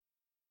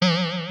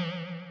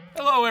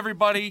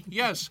everybody.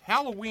 Yes,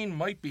 Halloween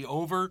might be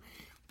over,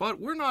 but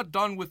we're not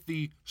done with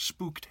the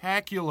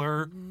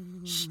spooktacular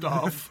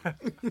stuff.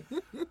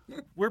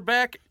 We're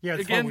back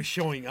it's again. always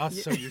showing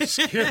us, so you're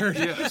scared.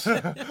 Yes.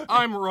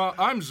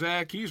 I'm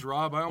Zach. He's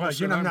Rob. I almost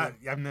You're said not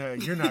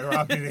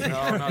Rob today.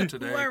 No, not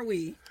today. Who are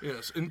we?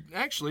 Yes,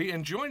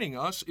 and joining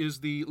us is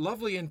the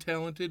lovely and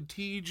talented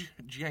Tej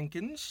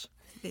Jenkins.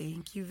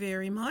 Thank you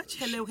very much.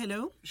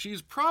 Hello.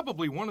 She's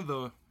probably one of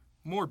the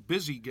more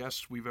busy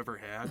guests we've ever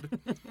had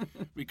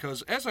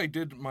because as I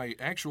did my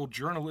actual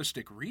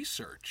journalistic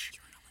research.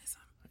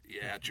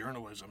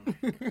 Journalism.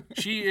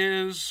 She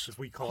is, as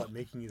we call it,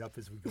 making it up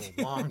as we go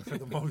along for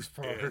the most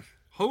part.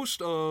 Host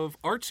of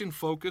Arts in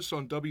Focus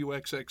on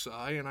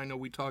WXXI, and I know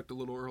we talked a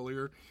little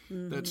earlier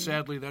that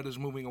sadly that is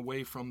moving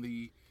away from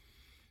the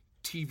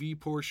TV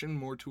portion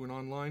more to an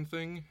online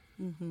thing.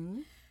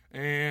 Mm-hmm.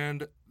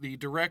 And the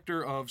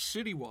director of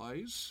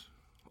Citywise,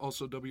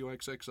 also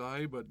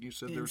WXXI, but you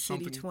said there's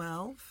City something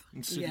 12.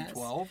 in City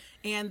 12.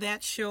 And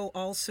that show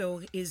also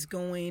is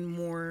going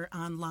more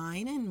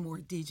online and more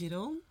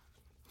digital.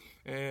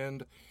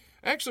 And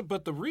actually,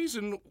 but the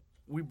reason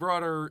we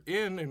brought her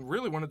in and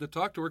really wanted to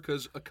talk to her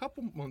because about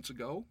 2 months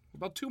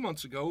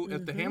ago,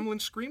 at the Hamlin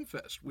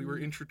Screamfest, we were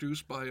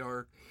introduced by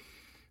our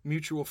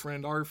mutual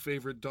friend, our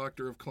favorite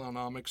doctor of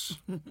clownomics,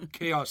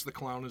 Chaos the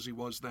Clown as he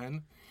was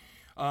then,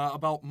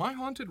 about My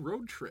Haunted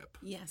Road Trip.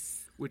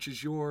 Yes. Which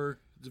is your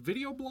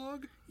video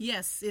blog?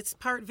 Yes, it's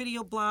part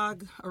video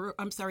blog, or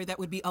I'm sorry, that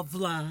would be a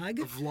vlog.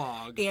 A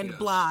vlog. And yes.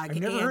 blog. I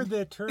never heard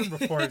that term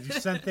before. You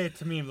sent that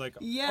to me. I'm like,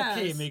 yes.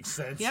 Okay, it makes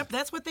sense. Yep,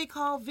 that's what they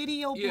call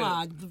video Yeah,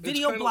 blog.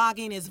 Video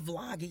blogging is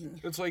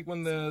vlogging. It's like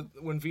when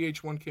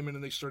VH1 came in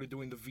and they started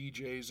doing the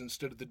VJs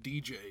instead of the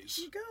DJs.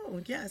 There you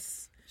go,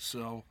 yes.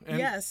 So,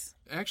 yes.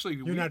 Actually,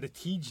 you're not a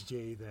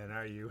TJ then,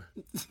 are you?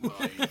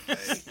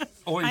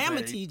 I am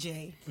a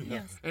TJ.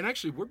 Yes. And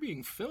actually, we're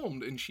being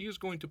filmed, and she is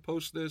going to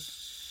post this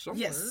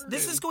somewhere. Yes,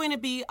 this is going to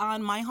be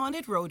on My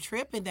Haunted Road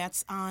Trip, and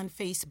that's on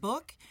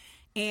Facebook.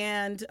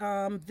 And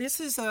this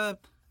is a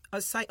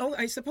site. Oh,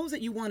 I suppose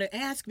that you want to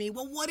ask me.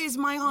 Well, what is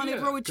My Haunted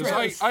Road Trip?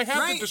 I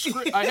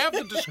have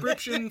the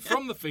description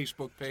from the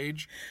Facebook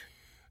page,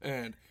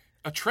 and.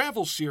 A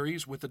travel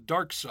series with a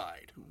dark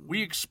side.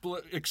 We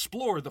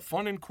explore the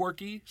fun and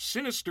quirky,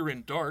 sinister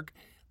and dark,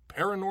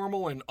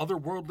 paranormal and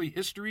otherworldly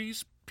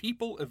histories,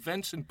 people,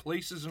 events, and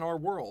places in our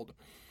world.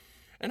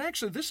 And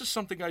actually, this is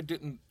something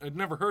I'd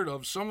never heard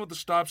of. Some of the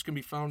stops can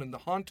be found in the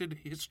Haunted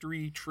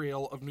History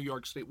Trail of New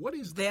York State. What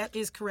is that? That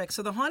is correct.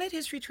 So the Haunted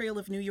History Trail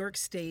of New York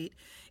State,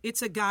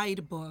 it's a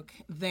guidebook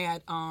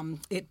that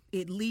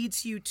it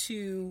leads you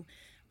to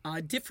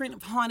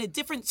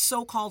different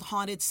so-called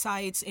haunted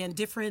sites and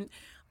different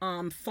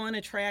fun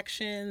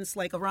attractions,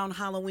 like around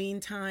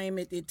Halloween time.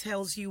 It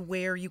tells you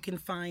where you can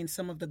find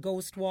some of the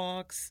ghost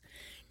walks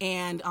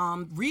and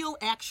real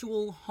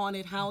actual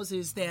haunted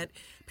houses that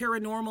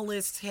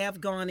paranormalists have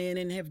gone in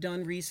and have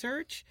done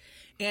research.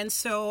 And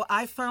so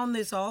I found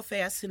this all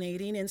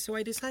fascinating. And so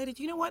I decided,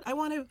 you know what, I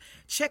want to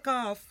check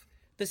off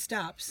the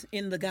stops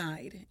in the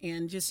guide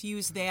and just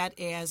use that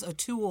as a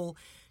tool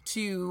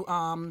to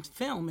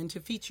film and to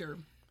feature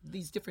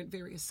these different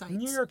various sites.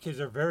 New York is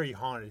a very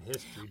haunted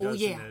history,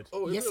 doesn't it?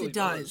 Oh, yes, really it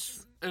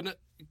does. And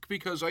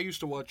because I used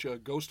to watch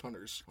Ghost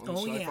Hunters on the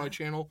Sci-Fi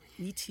Channel.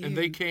 Me too. And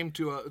they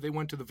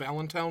went to the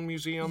Valentine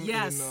Museum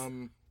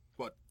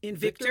in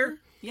Victor?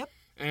 Yep.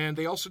 And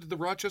they also did the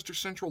Rochester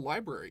Central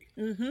Library.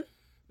 Mm-hmm.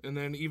 And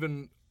then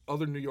even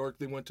other New York,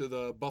 they went to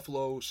the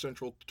Buffalo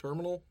Central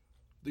Terminal,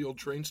 the old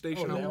train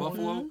station out in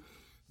Buffalo. Mm-hmm.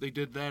 They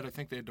did that. I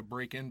think they had to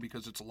break in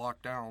because it's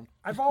locked down.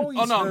 I've always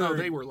no,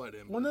 they were let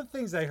in. One of the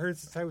things I heard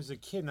since I was a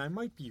kid, and I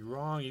might be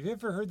wrong, have you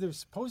ever heard there's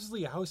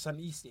supposedly a house on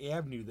East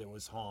Avenue that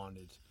was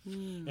haunted?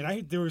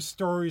 And there were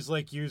stories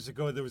like years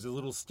ago, there was a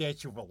little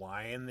statue of a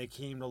lion that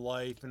came to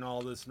life and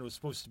all this, and it was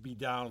supposed to be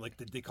down, like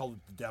they called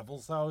it the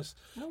Devil's House.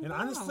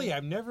 Honestly,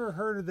 I've never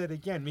heard of that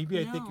again. Maybe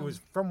I think it was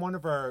from one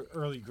of our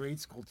early grade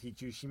school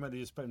teachers. She might have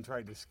just been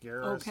trying to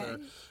scare us.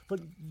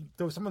 But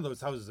some of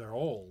those houses are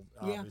old,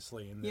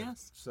 obviously. And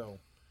so...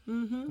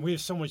 Mm-hmm. We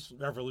have so much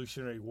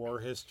Revolutionary War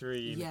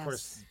history, and of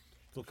course,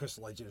 the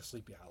Legend of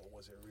Sleepy Hollow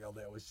wasn't real.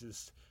 That was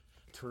just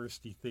a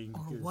touristy thing.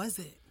 Or was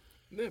it?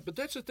 Yeah, but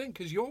that's the thing,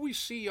 because you always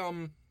see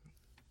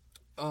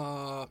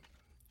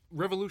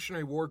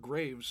Revolutionary War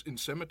graves in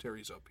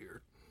cemeteries up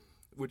here,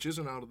 which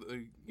isn't out of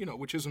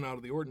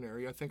the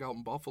ordinary. I think out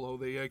in Buffalo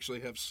they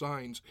actually have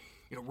signs,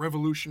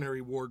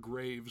 Revolutionary War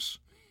graves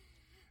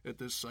at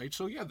this site.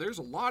 So yeah, there's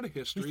a lot of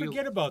history. You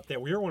forget about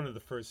that. We were one of the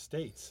first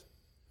states.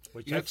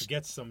 Which I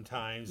forget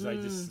sometimes. I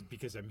just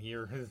because I'm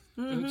here.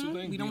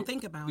 Mm-hmm. We don't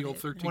think about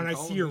it. When I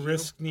see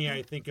Oriskany,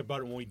 I think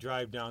about it when we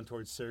drive down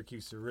towards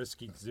Syracuse,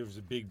 Oriskany, because there was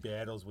a big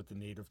battles with the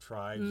native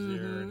tribes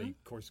there, and they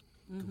of course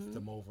goofed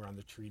them over on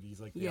the treaties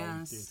like they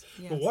always did.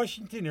 Yes. But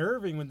Washington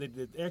Irving, when they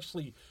did,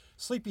 actually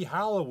Sleepy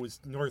Hollow was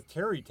North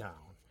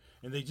Tarrytown,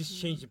 and they just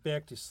changed it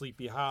back to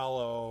Sleepy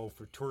Hollow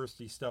for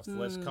touristy stuff the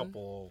last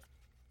couple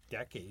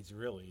decades,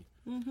 really.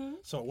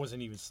 So it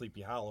wasn't even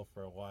Sleepy Hollow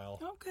for a while.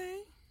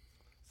 Okay.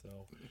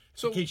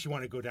 So in case you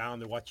want to go down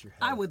there, watch your head.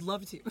 I would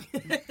love to.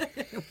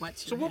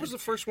 So what was the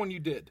first one you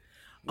did?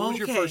 What was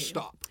your first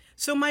stop?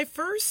 So my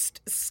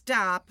first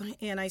stop,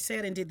 and I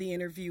sat and did the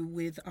interview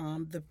with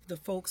the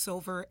folks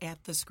over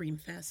at the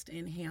Screamfest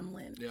in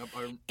Hamlin. Yep.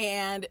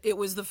 And it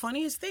was the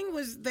funniest thing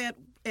was that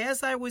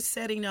as I was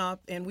setting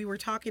up, and we were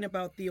talking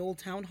about the old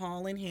town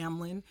hall in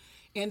Hamlin,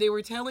 and they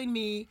were telling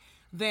me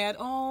that,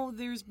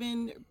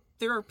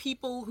 there are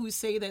people who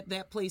say that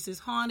that place is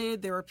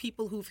haunted. There are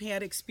people who've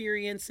had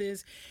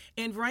experiences.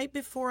 And right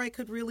before I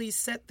could really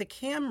set the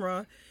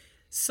camera,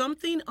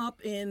 something up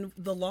in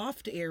the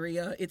loft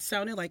area, it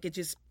sounded like it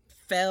just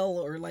fell,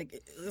 or like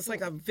it was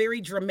like a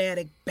very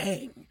dramatic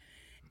bang.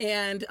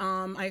 And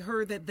I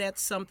heard that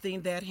that's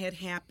something that had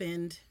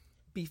happened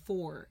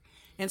before.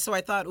 And so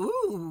I thought,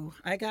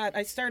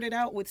 I started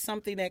out with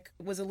something that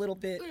was a little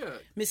bit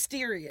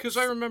mysterious. Because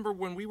I remember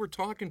when we were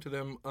talking to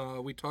them,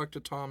 we talked to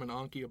Tom and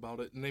Anki about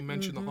it, and they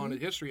mentioned the haunted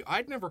history.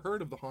 I'd never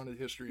heard of the haunted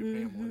history of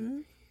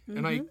Hamlin.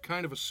 And I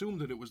kind of assumed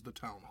that it was the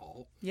town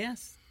hall.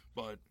 Yes.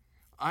 But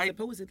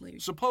Supposedly.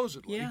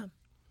 Yeah.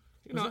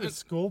 You know, was it a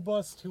school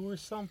bus too or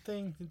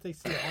something? Didn't they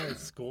say a haunted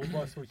school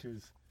bus, which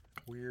was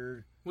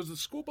weird? Was the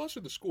school bus or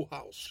the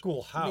schoolhouse?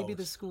 Schoolhouse. Maybe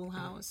the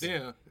schoolhouse.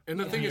 Yeah. And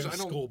the thing is, I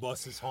don't... school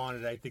bus is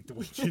haunted. I think the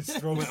way kids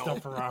throw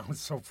stuff around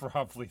so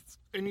probably.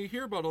 And you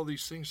hear about all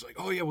these things like,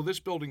 oh, yeah, well,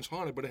 this building's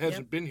haunted, but it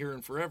hasn't been here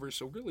in forever.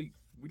 So really,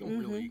 we don't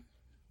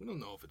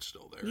know if it's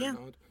still there. Yeah,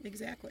 or not.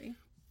 Exactly.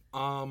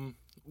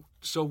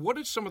 So what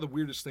is some of the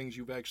weirdest things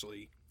you've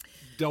actually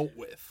dealt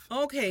with?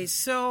 Okay,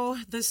 so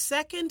the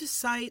second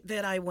site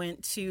that I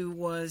went to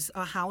was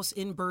a house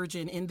in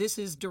Bergen, and this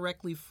is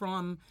directly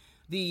from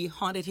the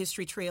Haunted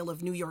History Trail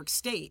of New York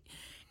State.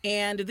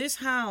 And this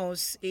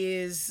house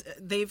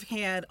they've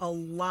had a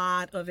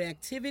lot of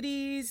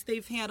activities.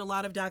 They've had a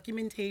lot of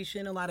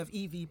documentation, a lot of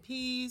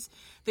EVPs.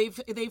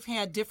 They've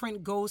had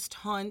different ghost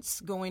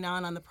hunts going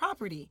on the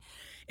property.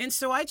 And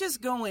so I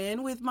just go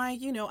in with my,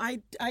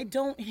 I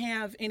don't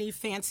have any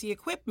fancy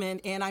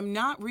equipment, and I'm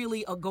not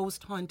really a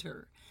ghost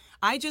hunter.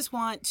 I just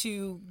want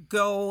to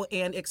go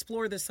and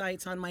explore the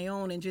sites on my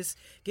own and just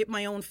get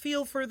my own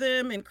feel for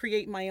them and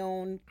create my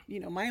own,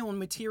 my own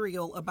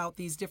material about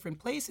these different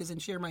places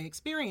and share my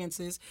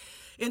experiences.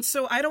 And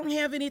so I don't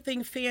have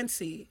anything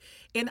fancy.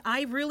 And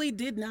I really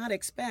did not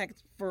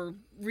expect for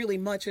really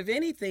much of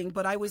anything,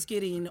 but I was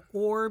getting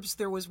orbs.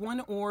 There was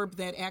one orb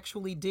that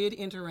actually did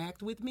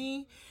interact with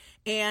me,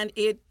 and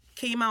it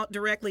came out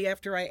directly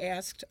after I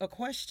asked a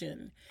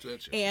question.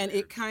 And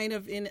it kind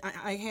of,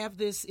 I have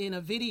this in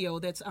a video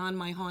that's on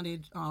my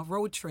haunted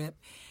road trip,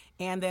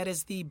 and that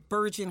is the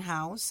Bergen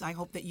House. I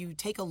hope that you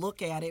take a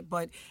look at it,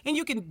 and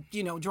you can,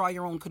 draw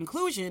your own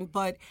conclusion,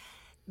 but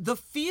the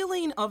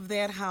feeling of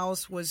that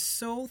house was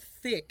so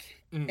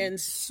thick and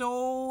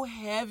so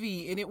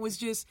heavy, and it was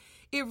just,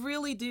 it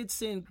really did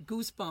send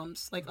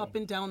goosebumps, like up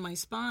and down my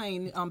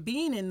spine,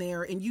 being in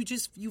there, and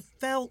you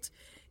felt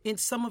in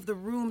some of the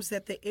rooms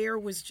that the air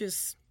was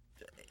just,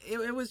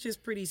 it was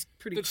just pretty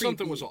creepy.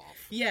 Something was off.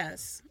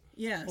 Yes.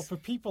 Well, for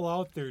people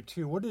out there,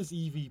 too, what is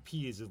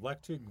EVP? Is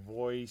electric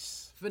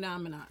voice?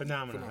 Phenomenon.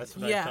 That's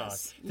what I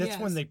thought. That's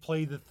when they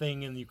play the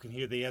thing and you can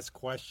hear, they ask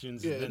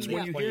questions. Yeah, and then it's they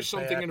when you play hear it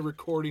something back. in a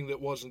recording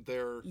that wasn't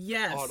there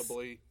Yes.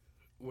 audibly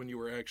when you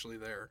were actually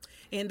there.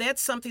 And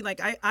that's something like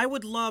I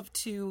would love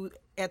to,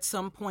 at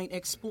some point,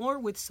 explore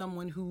with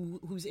someone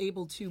who's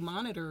able to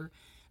monitor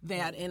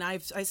that. And I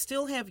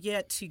still have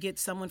yet to get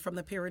someone from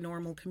the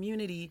paranormal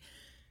community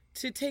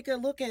to take a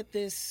look at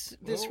this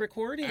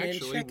recording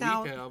and check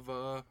out. We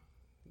have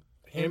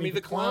Hammy the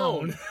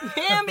Clown.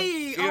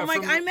 Hammy! Yeah, oh my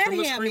God, I met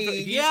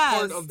Hammy. He's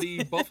part of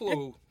the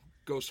Buffalo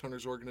Ghost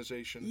Hunters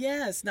organization.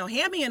 Yes. Now,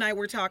 Hammy and I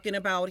were talking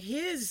about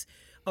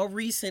a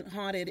recent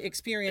haunted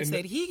experience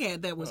that he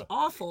had that was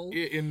awful.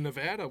 In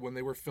Nevada, when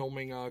they were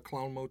filming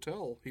Clown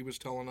Motel, he was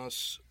telling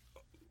us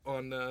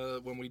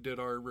when we did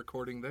our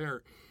recording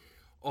there,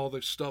 all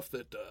the stuff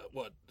that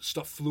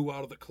stuff flew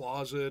out of the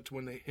closet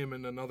when him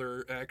and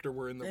another actor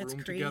were in the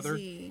room together.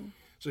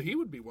 So he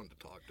would be one to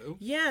talk to.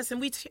 Yes, and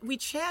we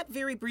chat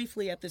very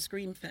briefly at the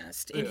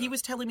Screamfest, and he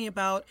was telling me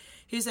about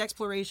his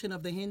exploration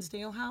of the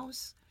Hinsdale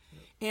House.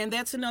 And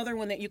that's another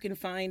one that you can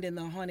find in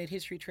the Haunted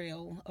History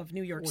Trail of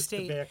New York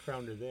State. What's the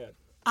background of that?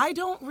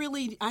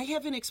 I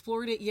haven't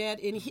explored it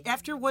yet. And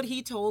after what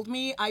he told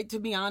me, to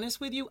be honest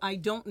with you, I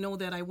don't know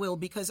that I will,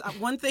 because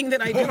one thing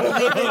that I do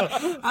believe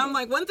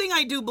in, one thing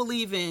I do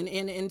believe in,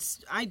 and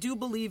I do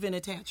believe in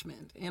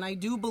attachment. And I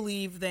do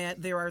believe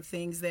that there are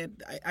things that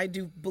I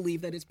do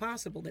believe that it's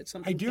possible that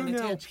something can attach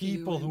to you. I do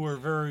know people who are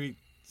very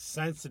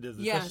sensitive,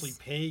 especially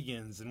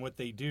pagans, and what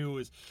they do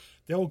is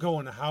they'll go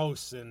in a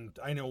house, and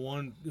I know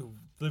one who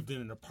lived in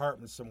an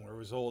apartment somewhere,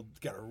 was old,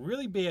 got a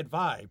really bad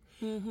vibe.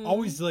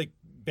 Always like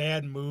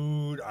bad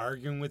mood,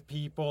 arguing with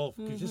people.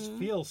 You just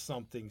feel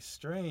something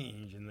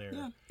strange in there.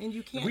 Yeah, and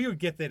you can't. We would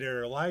get that at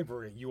our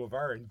library at U of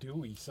R in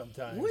Dewey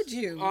sometimes. Would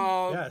you?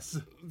 Yes.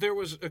 There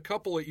was a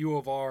couple at U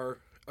of R.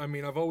 I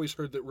mean, I've always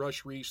heard that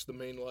Rush Reese, the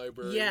main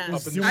library.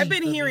 Yes, I've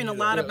been hearing a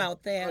lot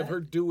about that. I've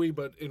heard Dewey,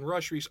 but in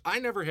Rush Reese, I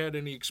never had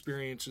any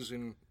experiences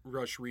in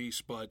Rush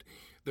Reese, but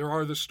there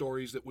are the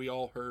stories that we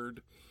all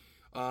heard.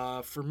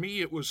 For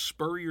me, it was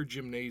Spurrier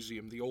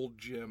Gymnasium, the old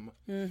gym.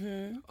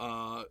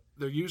 Mm-hmm.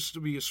 There used to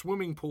be a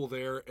swimming pool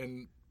there,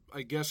 and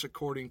I guess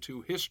according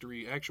to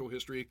history, actual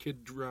history, a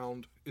kid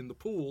drowned in the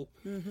pool.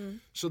 Mm-hmm.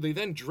 So they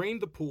then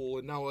drained the pool,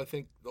 and now I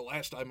think the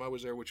last time I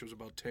was there, which was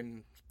about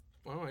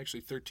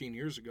 13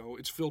 years ago,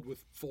 it's filled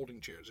with folding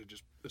chairs. It's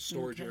just a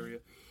storage area.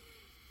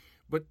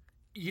 But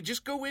you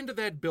just go into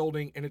that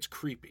building, and it's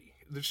creepy.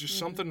 There's just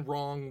something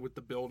wrong with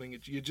the building.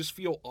 You just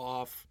feel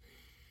off.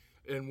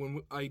 And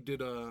when I did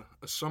a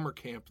summer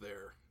camp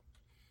there,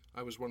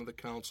 I was one of the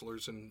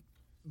counselors, and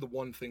the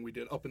one thing we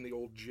did up in the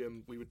old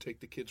gym, we would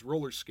take the kids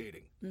roller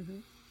skating. Mm-hmm.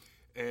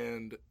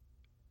 And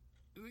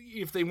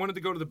if they wanted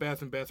to go to the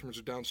bathroom, bathrooms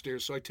are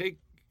downstairs. So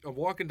I'm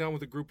walking down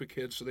with a group of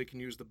kids so they can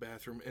use the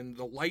bathroom, and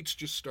the lights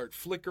just start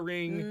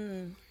flickering.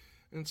 And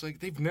it's like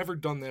they've never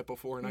done that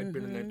before, and I'd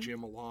been in that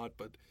gym a lot.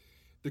 But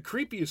the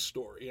creepiest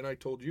story, and I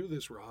told you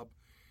this, Rob,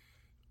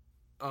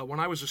 when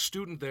I was a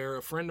student there,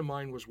 a friend of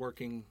mine was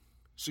working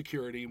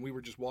security, and we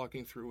were just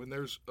walking through, and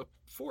there's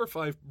 4 or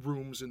 5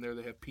 rooms in there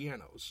that have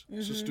pianos,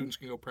 so students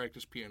can go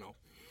practice piano.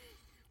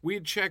 We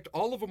had checked,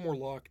 all of them were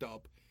locked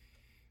up,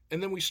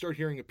 and then we start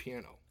hearing a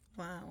piano.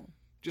 Wow.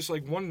 Just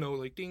like one note,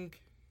 like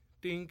dink,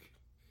 dink.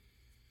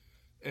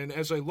 And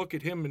as I look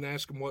at him and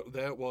ask him what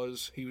that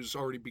was, he was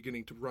already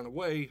beginning to run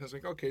away. I was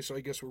like, okay, so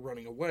I guess we're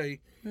running away.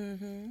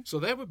 Mm-hmm. So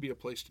that would be a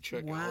place to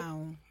check out.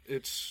 Wow.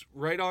 It's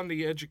right on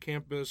the edge of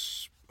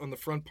campus, on the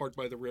front part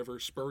by the river,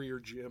 Spurrier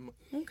Gym.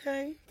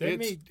 Okay.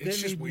 That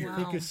It's just made me weird.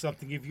 think of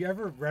something. Have you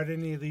ever read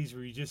any of these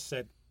where you just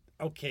said,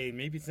 okay,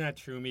 maybe it's not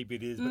true, maybe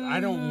it is, but I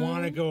don't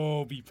want to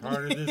go be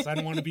part of this. I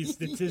don't want to be a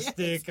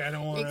statistic. I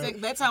don't want to.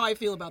 Exactly. That's how I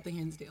feel about the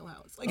Hinsdale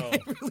House. Like, I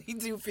really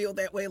do feel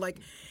that way. Like,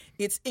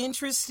 it's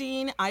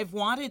interesting. I've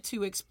wanted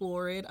to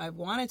explore it. I've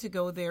wanted to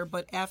go there,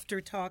 but after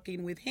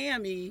talking with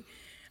Hammy,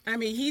 I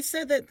mean, he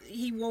said that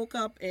he woke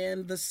up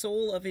and the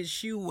sole of his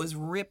shoe was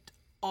ripped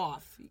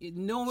off.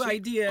 No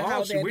idea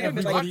how that we happened.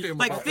 didn't talk to him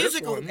Like about this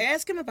physical. one.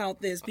 Ask him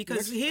about this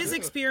because his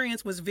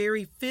experience was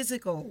very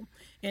physical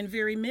and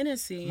very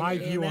menacing. My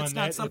and view that's on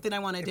not that, something I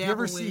want to if dabble you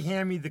ever with. see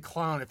Hammy the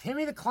Clown, if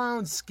Hammy the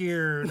Clown's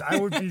scared, I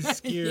would be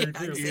scared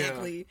Yeah, too.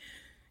 exactly.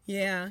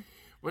 Yeah.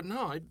 But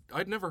no,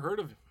 I'd never heard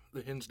of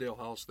the Hinsdale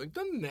House thing.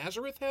 Doesn't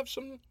Nazareth have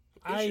some?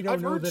 I don't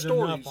I've know heard that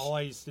stories. enough. All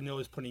I used to know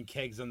is putting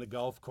kegs on the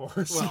golf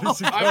course. Well,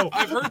 years ago.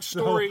 I've heard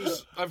stories.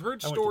 So, I've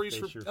heard I went stories to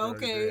from. Fisher for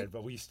Okay. undergrad,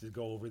 but we used to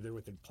go over there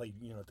with and play,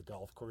 at the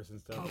golf course and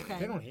stuff. Okay.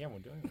 They don't have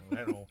one, do they?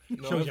 I don't know.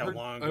 No, Shows I've you how heard,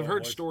 long ago I've it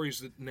heard was. stories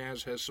that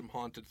Naz has some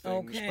haunted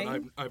things, Okay.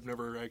 but I've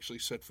never actually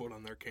set foot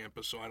on their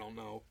campus, so I don't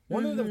know.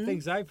 One of the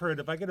things I've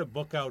heard, if I get a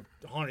book out,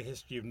 Haunted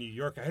History of New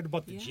York, I heard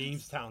about the Yes.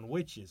 Jamestown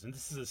witches, and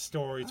this is a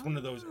story. It's one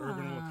of those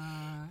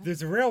urban.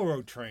 There's a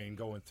railroad train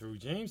going through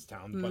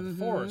Jamestown by the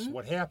forest.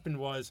 What happened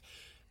was,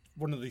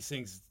 one of these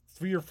things,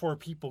 3 or 4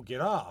 people get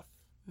off.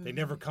 They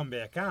never come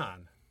back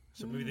on.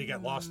 So maybe they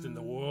got lost in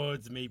the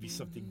woods. Maybe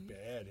something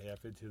bad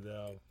happened to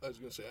them. I was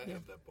going to say I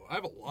have that book. I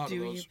have a lot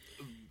Do of you? those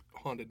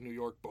haunted New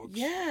York books.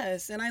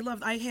 Yes, and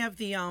I have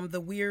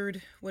the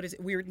weird, what is it,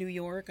 Weird New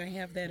York. I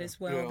have that as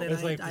well. Yeah. That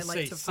It's like I to like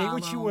say, to say follow.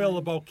 what you will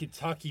about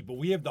Kentucky, but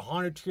we have the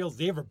haunted trails.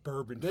 They have a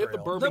bourbon They trail. have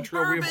the bourbon The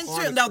trail. We have Bourbon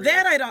haunted Trail. Now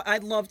trail. that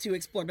I'd love to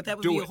explore, but that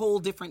would Do be a it. whole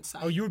different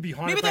side. Oh, you would be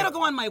haunted. Maybe by, that'll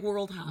go on my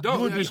world hop. No, You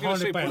would I be was gonna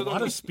haunted say, by a put it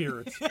lot on- of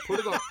spirits. Put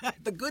it on.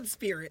 The good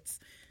spirits.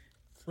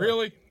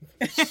 Really?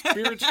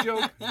 Spirits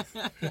joke?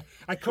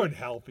 I couldn't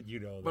help it,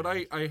 that. But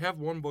I have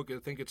one book. I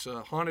think it's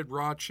Haunted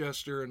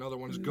Rochester. Another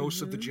one is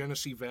Ghosts of the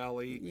Genesee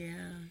Valley.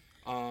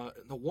 Yeah.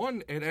 The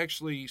one, it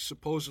actually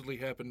supposedly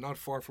happened not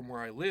far from where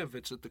I live.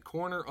 It's at the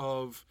corner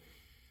of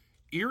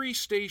Erie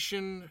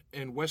Station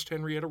and West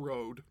Henrietta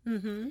Road.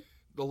 Mm-hmm.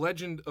 The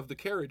Legend of the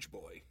Carriage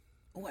Boy.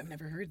 Oh, I've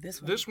never heard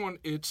this one. This one,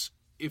 it's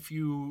if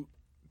you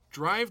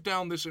drive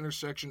down this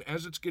intersection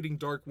as it's getting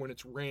dark when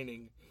it's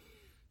raining,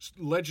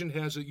 legend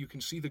has it you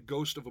can see the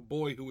ghost of a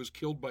boy who was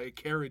killed by a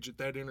carriage at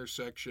that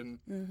intersection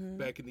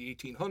back in the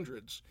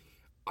 1800s.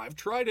 I've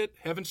tried it,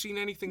 haven't seen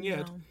anything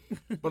yet,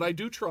 but I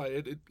do try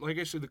it. Like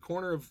I said, the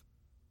corner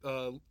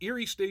of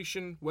Erie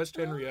Station, West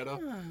Henrietta,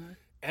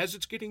 as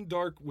it's getting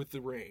dark with the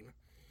rain.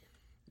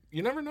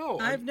 You never know.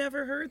 I've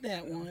never heard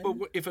that one.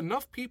 But if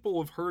enough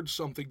people have heard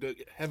something to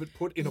have it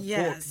put in a book,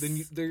 Yes.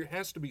 then there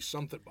has to be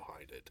something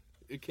behind it.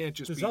 It can't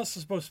just There's be. also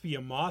supposed to be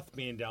a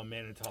Mothman down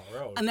Manitou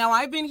Road. Now,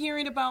 I've been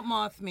hearing about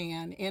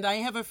Mothman, and I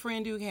have a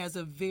friend who has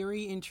a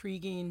very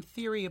intriguing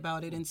theory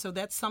about it, and so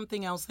that's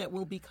something else that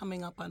will be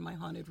coming up on my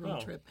haunted road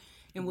Oh. trip,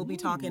 and we'll be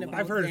talking about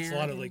I've heard that. it's a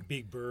lot of like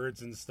big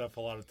birds and stuff. A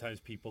lot of times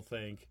people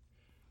think.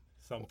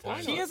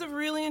 Sometimes. She has a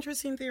really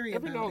interesting theory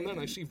Every about now and it. then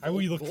I see. I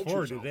would look vultures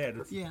forward to out that.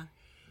 there. Yeah.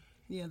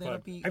 Yeah, that'll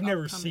But be I've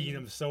never upcoming. seen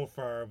them so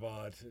far,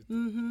 but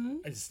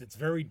it's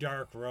very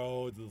dark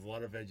road. There's a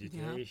lot of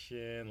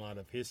vegetation, a lot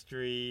of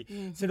history.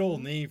 It's an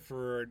old name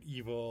for an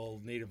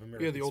evil Native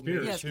American Yeah, the old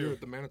spirit, Native too.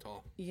 spirit, the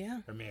Manitou.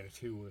 Yeah. Or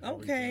Manitou. however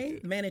you Okay. think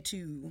it.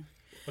 Manitou.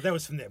 But that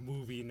was from that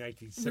movie in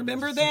 1970.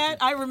 Remember that?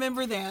 I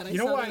remember that. I You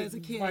know saw why, that as a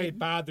kid. why it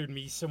bothered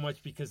me so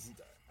much? Because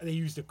they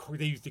used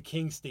the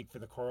king snake for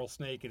the coral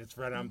snake, and it's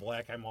red on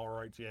black. I'm all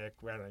right, Jack.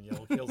 Red on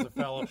yellow kills a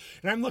fellow.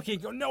 And I'm looking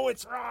and go, no,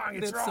 it's wrong.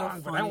 It's That's so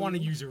wrong. But I want to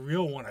funny. use a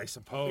real one, I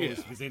suppose,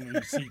 because they didn't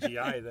use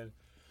CGI then.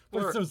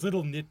 But it's those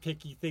little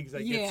nitpicky things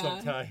I get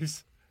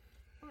sometimes.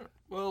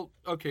 Well,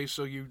 okay,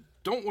 so you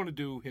don't want to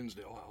do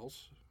Hinsdale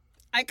House.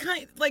 I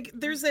kind like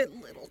there's that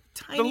little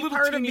The tiny little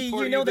part of teeny me, part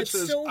you of know, you that that's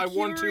says, so I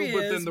want to,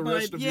 but then the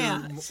rest of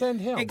yeah. you...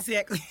 Send him.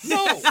 Exactly.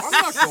 No, I'm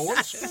not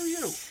going. Screw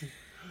you.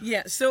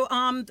 Yeah. So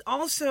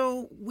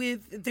also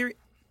with there,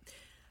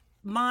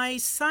 my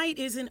site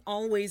isn't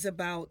always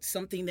about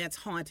something that's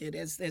haunted,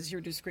 as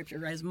your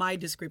description, or as my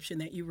description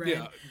that you read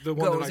Yeah, the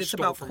one that goes. I It's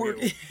stole about from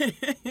quirky.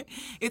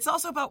 It's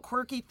also about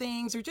quirky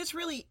things or just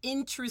really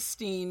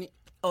interesting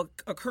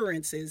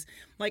occurrences.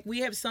 Like we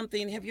have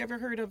something. Have you ever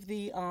heard of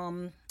the?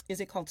 Is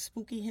it called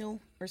Spooky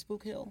Hill or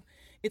Spook Hill?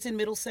 It's in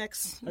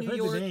Middlesex, New I've heard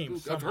York. the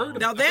name. I've heard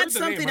of Now I've that's heard the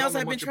something name. I else. don't know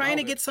I've been much trying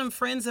to about get it. some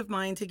friends of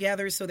mine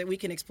together so that we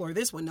can explore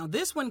this one. Now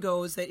this one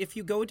goes that if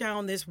you go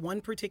down this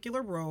one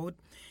particular road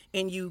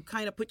and you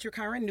kind of put your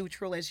car in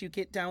neutral as you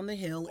get down the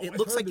hill, it I've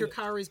looks heard like your of it.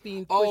 car is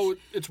being pushed Oh,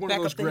 it's one of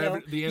back those up the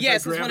hill. the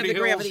Yes, it's one of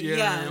anti-gravity the gravity. hills?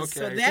 Yeah, yes.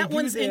 So okay. that do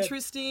one's that.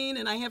 interesting,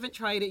 and I haven't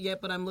tried it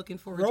yet, but I'm looking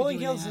forward Rolling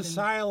to doing Hills that.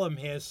 Asylum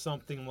has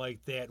something like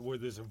that where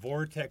there's a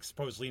vortex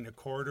supposedly in a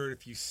corridor.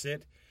 If you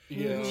sit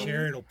in a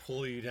chair, it'll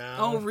pull you down.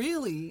 Oh,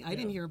 really? I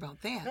didn't hear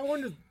about that. I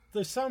wonder,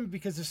 there's some,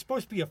 because there's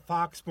supposed to be a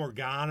Fox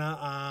Morgana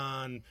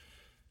on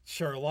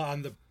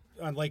Charlotte,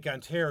 on Lake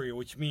Ontario,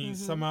 which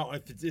means somehow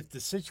if the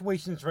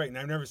situation's right, and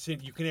I've never seen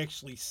it, you can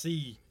actually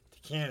see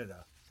to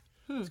Canada.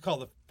 It's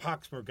called the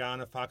Fox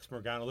Morgana.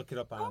 Look it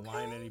up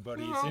online,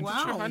 anybody. It's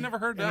interesting. wow. I never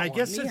heard that And I one.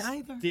 guess Me it's,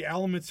 either. the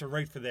elements are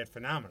right for that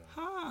phenomenon.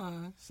 Huh.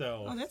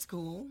 So Oh, that's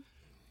cool.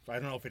 I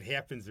don't know if it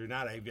happens or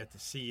not. I've yet to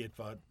see it,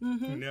 but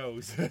who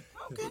knows? Okay,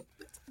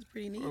 that's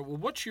pretty neat. Well,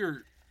 what's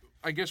your...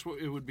 I guess what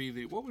would be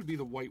the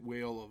white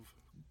whale of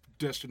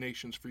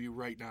destinations for you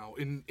right now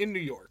in New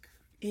York?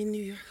 In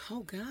New York,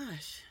 oh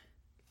gosh,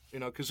 You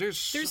know, because there's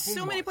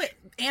so many much. places.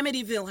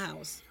 Amityville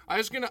House.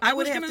 I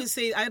would have to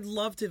say I'd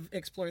love to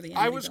explore the Amityville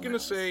I was gonna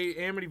House. say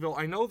Amityville.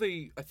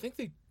 I think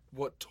they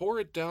tore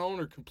it down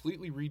or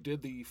completely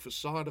redid the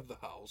facade of the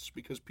house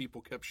because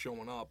people kept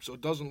showing up, so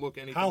it doesn't look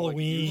anything Halloween, like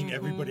it used to.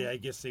 everybody, I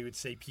guess they would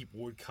say people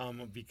would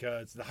come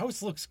because the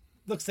house looks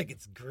like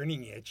it's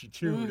grinning at you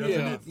too, doesn't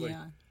Yeah. it? It's like,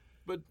 Yeah.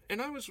 But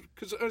I was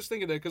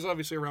thinking that because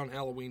obviously around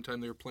Halloween time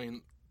they were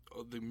playing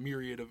the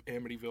myriad of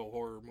Amityville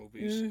horror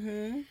movies,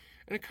 and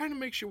it kind of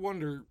makes you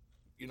wonder.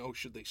 You know,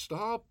 should they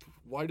stop?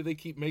 Why do they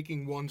keep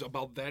making ones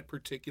about that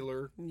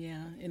particular?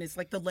 Yeah, and it's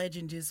like the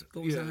legend just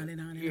goes on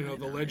and on and you on. know,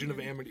 and the on. legend of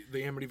the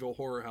Amityville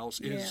Horror House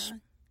is Yeah.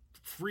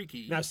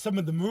 freaky. now some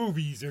of the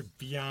movies are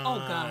beyond.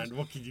 Oh, gosh.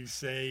 What could you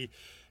say?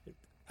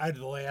 I had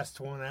the last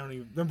one. I don't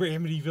even remember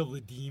Amityville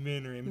the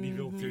Demon or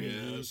Amityville 3.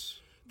 Yes.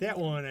 That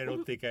one I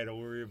don't think I'd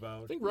worry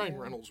about. I think Ryan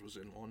Reynolds was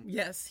in one.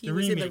 Yes, he The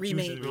was in the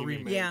remake, he was in remake. the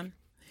remake. Yeah.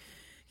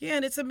 Yeah,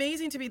 and it's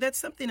amazing to me. That's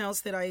something else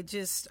that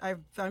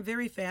I'm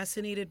very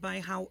fascinated by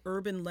how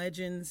urban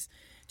legends,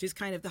 just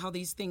kind of how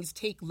these things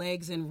take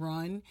legs and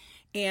run.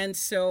 And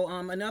so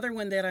another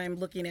one that I'm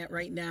looking at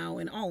right now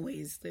and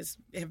always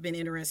have been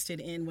interested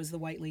in was the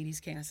White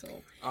Lady's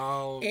Castle.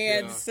 Oh,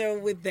 And yeah. so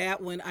with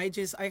that one, I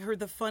heard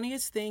the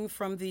funniest thing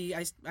from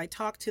I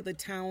talked to the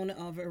town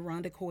of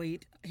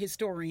Irondequoit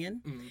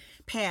historian,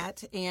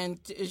 Pat, and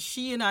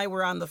she and I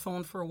were on the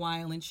phone for a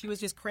while, and she was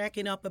just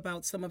cracking up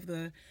about some of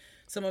the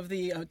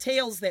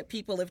tales that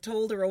people have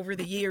told her over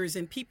the years,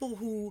 and people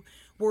who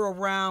were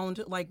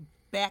around like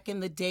back in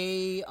the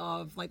day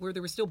of like where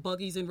there were still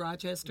buggies in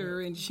Rochester,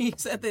 and she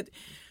said that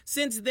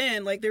since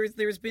then, like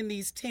there's been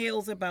these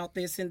tales about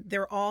this, and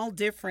they're all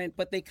different,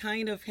 but they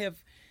kind of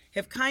have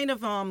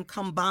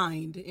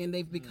combined, and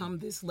they've become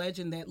this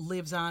legend that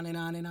lives on and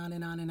on and on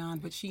and on and on.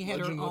 But she had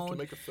Legend her enough to own.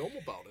 make a film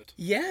about it.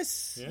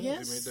 Yes, Yeah, they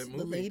yes, made that the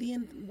movie. Lady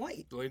in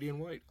White. The Lady in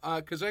White.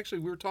 Because actually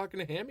we were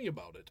talking to Hammy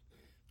about it,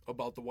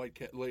 about the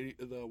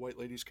White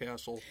Lady's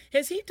Castle.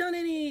 Has he done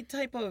any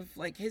type of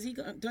has he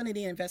done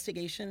any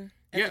investigation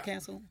at Yeah. the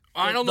castle?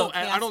 I don't The know.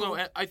 I don't know.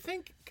 castle? I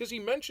think because he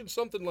mentioned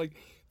something like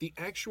the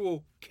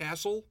actual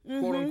castle, Mm-hmm.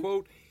 quote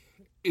unquote,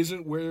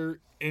 isn't where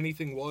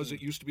anything was.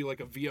 It used to be like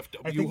a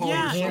VFW think- hall Yeah, or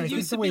Yeah, I it something. think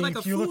used to the be way like a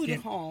if you look food at-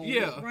 hall.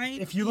 Yeah.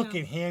 right. If you look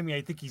Yeah. at Hammy,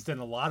 I think he's done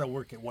a lot of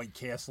work at White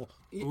Castle.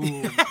 Ooh,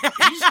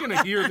 he's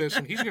gonna hear this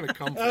and he's gonna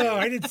come for Oh, you.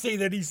 I didn't say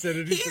that. He said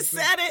it. he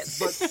said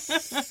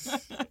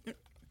it.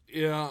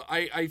 Yeah,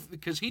 I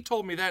because he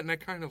told me that and I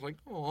kind of like,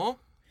 oh,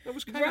 that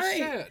was kind of Right,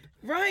 sad.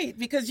 right,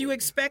 because you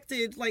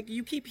expected, like,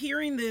 you keep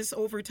hearing this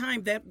over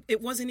time that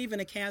it wasn't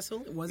even a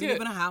castle, it wasn't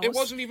even a house. It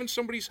wasn't even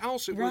somebody's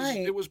house. It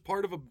Right. was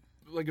part of a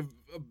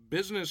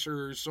business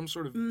or some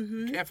sort of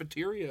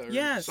cafeteria or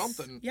Yes.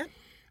 something. Yep.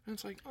 And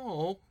it's like,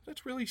 oh,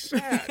 that's really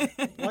sad.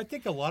 Well, I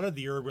think a lot of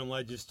the urban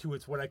legends too.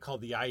 It's what I call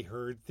the I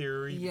heard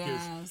theory.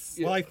 Yes.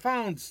 Because,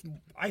 well,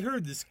 I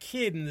heard this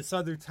kid in this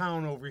other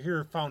town over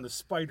here found a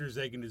spider's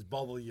egg in his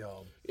bubble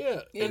yum.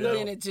 Yeah, and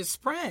then it just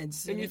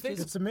spreads. and you think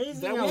It's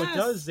amazing That how was- it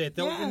does that.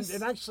 Though. Yes.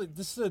 And actually,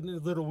 this is a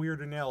little weird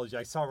analogy.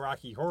 I saw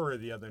Rocky Horror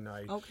the other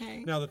night.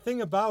 Okay. Now, the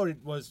thing about it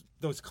was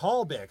those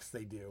callbacks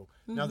they do.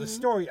 Now, the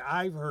story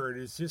I've heard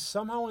is just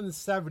somehow in the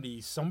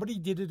 70s, somebody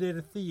did it at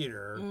a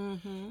theater.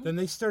 Then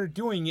they started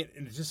doing it,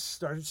 and it just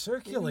started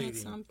circulating.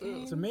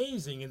 something? It's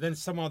amazing. And then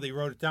somehow they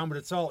wrote it down, but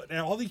it's all, and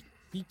all these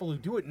people who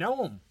do it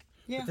know them.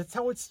 Yeah. But that's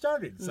how it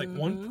started. It's like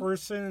one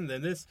person, and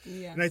then this.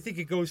 Yes. And I think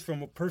it goes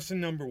from a person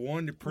number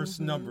 1 to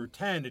person number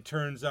 10. It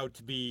turns out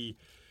to be,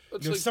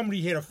 It's you know, like-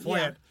 somebody had a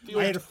flat. Yeah.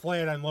 I had a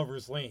flat on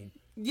Lovers Lane.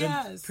 Then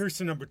Yes.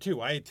 person number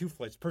 2, I had 2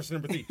 flats. Person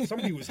number 3,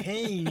 somebody was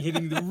hanging,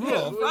 hitting the roof.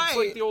 Yeah, it's Right.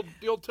 like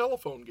the old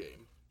telephone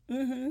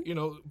game. You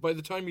know, by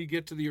the time you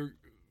get to the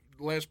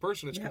last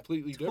person, it's Yep,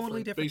 completely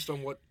totally different. based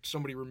on what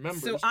somebody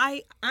remembers. So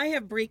I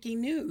have breaking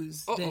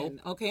news. Uh-oh.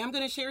 Then okay, I'm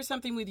going to share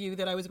something with you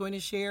that I was going to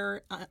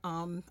share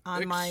on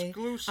my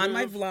Exclusive.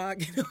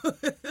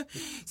 vlog.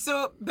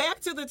 So back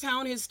to the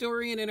town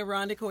historian in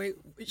Irondequoit,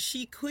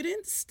 she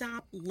couldn't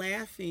stop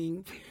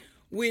laughing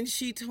when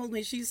she told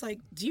me, she's like,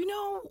 "Do you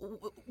know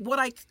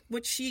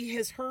what she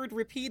has heard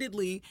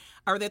repeatedly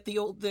are that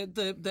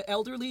the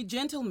elderly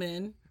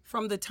gentlemen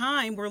from the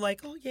time were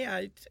like, oh yeah,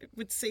 I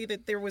would say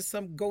that there was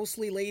some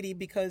ghostly lady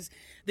because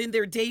then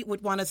their date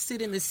would want to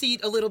sit in the seat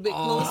a little bit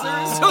closer."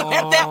 So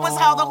that was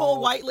how the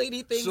whole white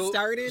lady thing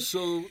started.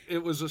 So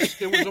it was a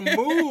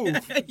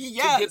move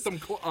Yes. to get them.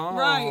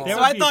 Right. That So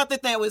would I be- thought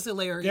that was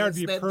hilarious. That would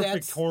be a perfect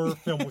that's- horror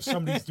film where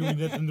somebody's doing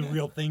that and the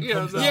real thing Yeah,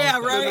 comes out. Yeah,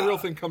 then right. the real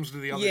thing comes to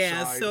the other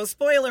Yeah, side. so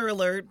spoiler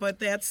alert, but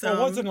that's There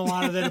wasn't a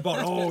lot of that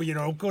about,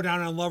 don't go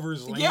down on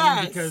Lover's Lane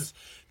Yes. because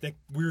that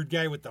weird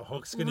guy with the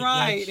hook's going to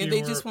right, get you. and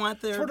they or- just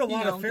want their, That's what a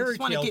lot of they fairy just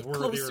want to tales get were.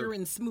 closer They're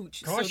and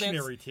smooch.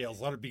 cautionary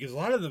tales, because a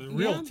lot of the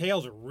real Yeah.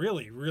 tales are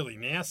really, really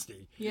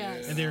nasty.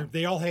 Yes. And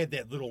they all had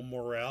that little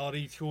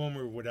morality to them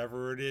or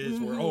whatever it is,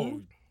 where,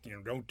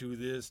 don't do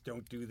this,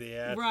 don't do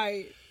that.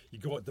 Right. You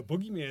go, the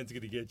boogeyman's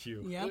going to get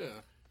you. Yep. yeah.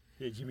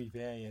 Yeah, Jimmy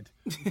Valiant.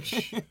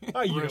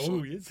 Oh, you know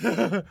who he is.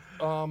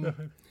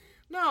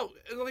 No,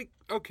 like,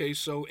 okay,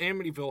 so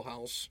Amityville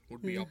House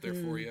would be up there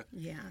for you.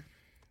 Yeah.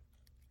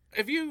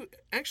 Have you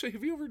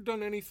ever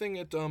done anything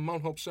at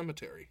Mount Hope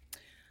Cemetery?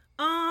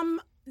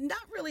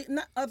 Not really.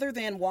 Not other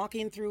than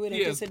walking through it and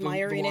Yeah, just the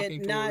admiring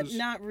walking it. tours.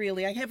 Not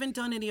really. I haven't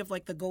done any of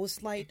like the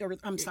ghost light or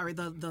I'm sorry,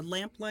 the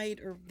lamp light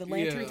or the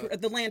lantern Yeah.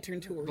 the lantern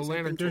tours. The I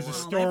lantern think There's they're a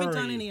called. story. I haven't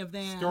done any of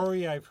that.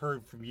 Story I've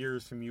heard from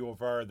years from U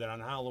of R that on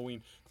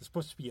Halloween there's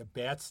supposed to be a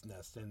bat's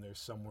nest in there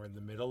somewhere in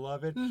the middle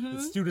of it. Mm-hmm.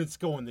 The students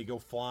go and they go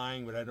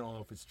flying, but I don't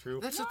know if it's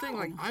true. That's the thing.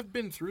 Like, I've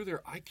been through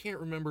there. I can't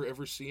remember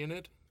ever seeing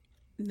it.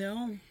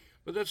 No.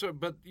 But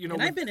you know,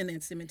 And I've been in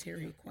that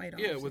cemetery quite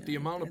often. Yeah, with the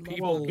amount of I love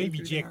people- Well, walking maybe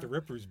through Jack there. the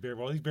Ripper's buried.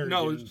 Well, he's buried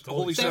no, in it's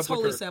Holy That's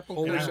Sepulchre. Holy Sepulchre.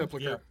 Holy Yeah,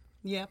 Sepulchre. yeah.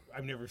 Yep.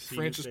 I've never seen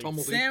Francis it.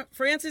 Tumblety.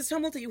 Francis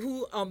Tumblety,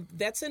 who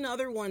that's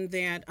another one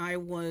that I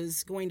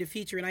was going to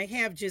feature, and I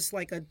have just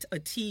like a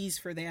tease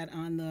for that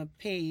on the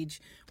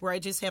page where I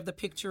just have the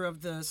picture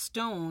of the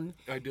stone.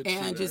 I did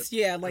and see just that.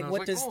 yeah, And like I was what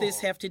like, does this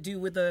oh. have to do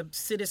with a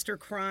sinister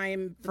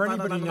crime? For blah,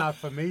 blah, anybody blah, blah. not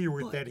familiar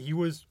with that, he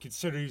was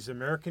considered, he's an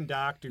American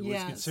doctor who was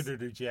Yes.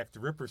 considered a Jack the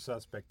Ripper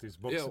suspect. There's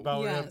books Yeah.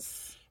 about him.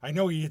 Yes. I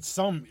know he had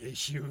some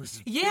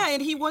issues. Yeah,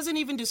 and he wasn't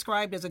even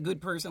described as a good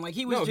person. Like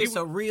he was No, he just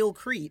a real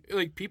creep.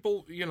 Like,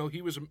 people, you know,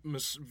 he was a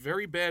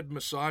very bad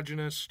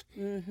misogynist.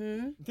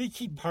 They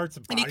keep parts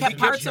of And he bodies kept in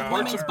parts jars. of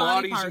Parts women's of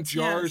body bodies in parts,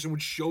 jars yes. and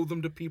would show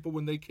them to people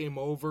when they came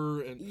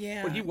over. And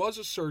Yeah. But he was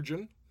a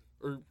surgeon.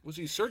 Or was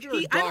he a surgeon or a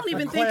I doctor? don't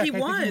even A think quack. he I think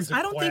he was. was a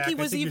I don't think he quack.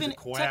 I was think he was even a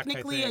quack, I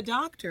technically a think.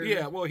 doctor.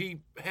 Yeah, well, he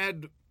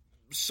had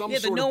some Yeah,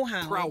 the sort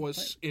know-how, of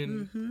prowess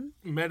in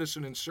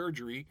medicine and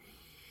surgery.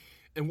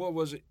 And what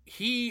was it?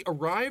 He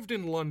arrived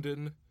in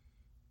London,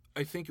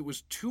 I think it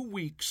was 2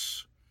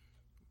 weeks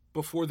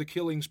before the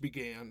killings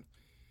began.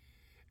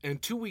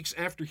 And 2 weeks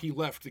after he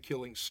left, the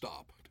killings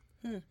stopped.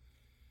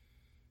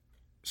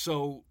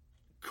 So,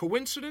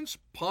 coincidence?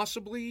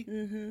 Possibly.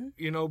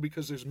 You know,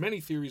 because there's many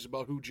theories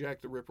about who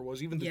Jack the Ripper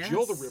was. Even the Yes.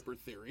 Jill the Ripper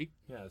theory.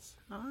 Yes.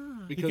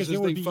 Because Because it as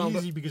would they be found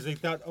easy out, because they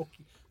thought,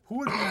 okay, who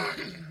would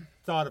be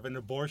thought of an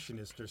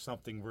abortionist or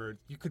something where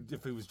you could,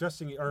 if he was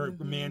dressing, or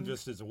a man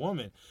dressed as a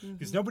woman,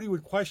 because nobody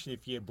would question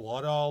if you had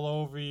blood all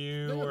over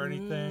you or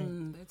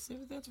anything.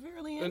 That's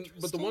really And,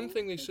 interesting. but the one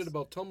thing they said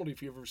about Tumblety,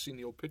 if you've ever seen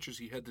the old pictures,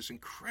 he had this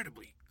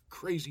incredibly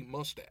crazy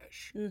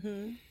mustache.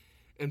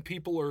 And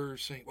people are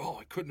saying, well,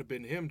 it couldn't have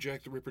been him.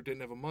 Jack the Ripper didn't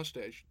have a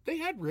mustache. They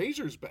had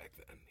razors back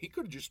then. He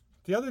could have just...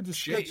 The other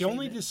Shit. the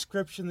only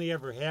description they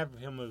ever have of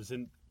him was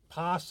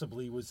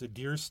a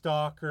deer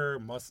stalker,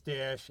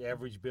 mustache,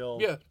 average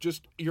build. Yeah,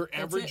 just your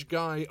average it.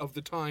 guy of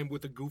the time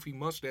with a goofy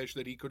mustache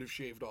that he could have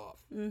shaved off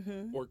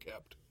or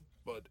kept.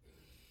 But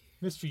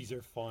Mysteries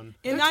are fun.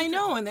 And I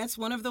know, and that's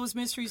one of those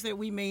mysteries that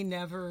we may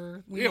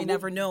never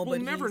know. We'll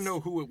but never he's- know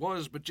who it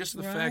was, but just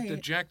the fact that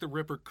Right. Jack the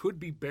Ripper could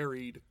be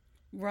buried.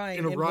 right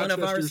in a one of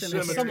our Rochester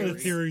cemeteries. Some of the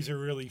theories are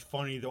really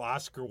funny. The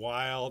Oscar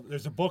Wilde.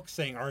 There's a book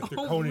saying Arthur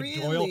Oh, Conan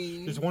Doyle.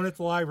 really? There's one at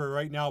the library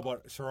right now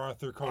about Sir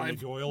Arthur Conan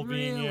Doyle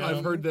being really? in.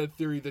 I've heard that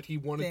theory that he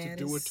wanted That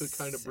to do it is to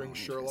kind of bring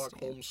so Sherlock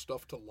interesting. Holmes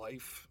stuff to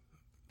life.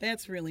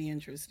 That's really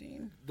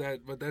interesting.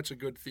 But that's a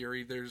good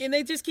theory. There's And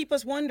they just keep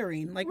us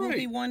wondering. Like, we'll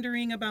be Right.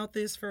 wondering about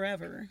this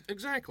forever.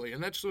 exactly,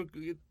 and that's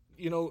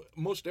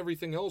most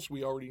everything else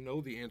we already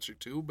know the answer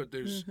to. But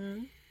there's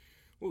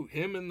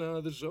him and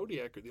the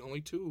Zodiac are the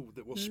only two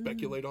that we'll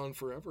speculate on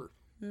forever.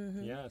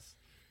 Yes.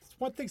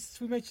 One thing, since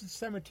we mentioned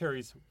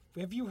cemeteries,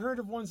 have you heard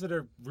of ones that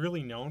are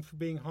really known for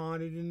being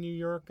haunted in New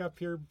York up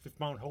here? If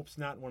Mount Hope's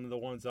not one of the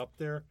ones up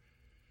there?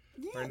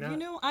 Or Yeah, not? you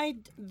know,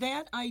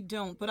 I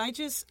don't. But I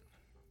just,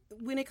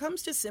 when it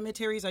comes to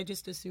cemeteries, I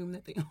just assume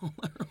that they all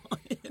are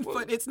haunted.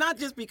 But it's not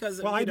just because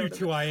of, Well, I you know, do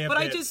too. I have But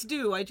I that- just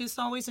do. I just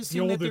always The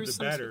assume that older, there's the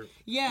some. better.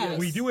 Yes.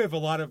 We do have a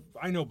lot of,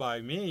 I know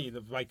by me,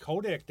 by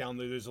Kodak down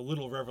there's a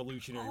little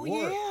Revolutionary Oh,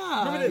 War.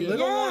 yeah. Remember that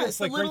little one? Yes, It's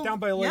the like little- right down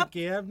by Lake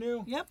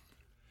Avenue? Yep.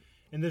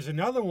 And there's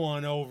another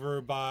one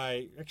over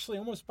by, actually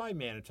almost by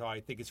Manitou, I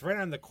think. It's right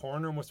on the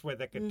corner, almost where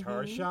that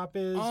guitar shop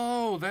is.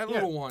 Oh, that Yeah.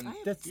 little one.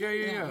 That's-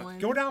 yeah. One.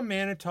 Go down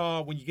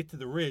Manitou when you get to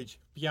the ridge,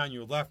 be on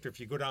your left. Or if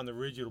you go down the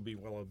ridge, it'll be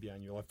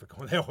on your left for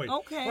going that way.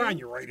 Okay. Or on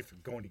your right if you're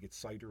going to get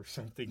cider or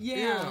something.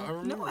 Yeah, I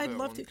remember no, I'd that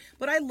love one. to,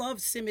 but I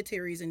love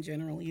cemeteries in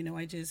general. You know,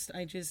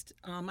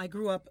 I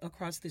grew up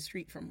across the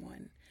street from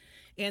one,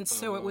 and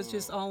so it was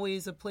just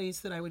always a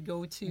place that I would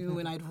go to,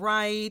 and I'd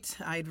write,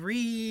 I'd I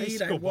read, used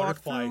to go I'd walk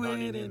butterfly through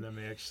hunting it. in And, them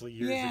actually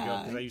years ago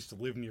Yeah. because I used to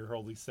live near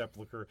Holy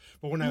Sepulchre.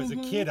 But when I was a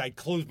kid, I'd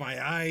close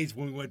my eyes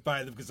when we went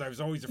by them because I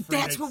was always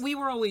afraid. that's what we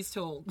were always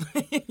told.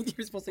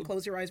 You're supposed to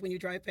close your eyes when you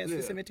drive past the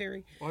Yeah.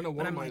 cemetery. Well, I know But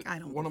one of I'm my like, I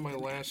don't one of my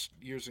believe in that. last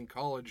years in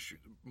college,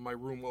 my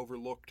room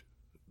overlooked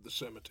the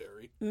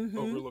cemetery,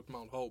 overlooked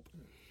Mount Hope,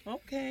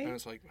 Okay. and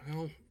it's like,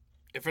 well,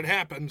 if it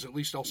happens, at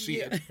least I'll see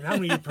it. And how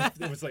many?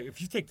 It was like, if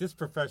you take this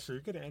professor,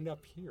 you're going to end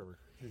up here.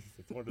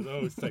 It's one of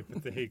those type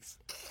of things.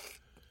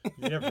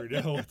 You never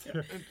know.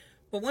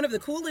 But one of the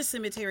coolest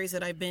cemeteries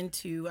that I've been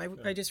to,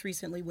 I just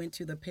recently went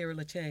to the Père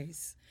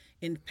Lachaise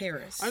in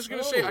Paris. I was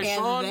going to say, I And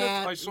saw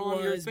that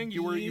your was thing.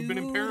 You've been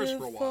in Paris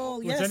for a while. beautiful.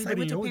 Was Yes, I anybody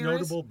went to Paris.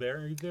 notable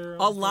buried there?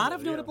 A lot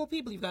of Yeah. notable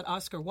people. You've got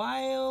Oscar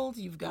Wilde.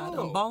 You've got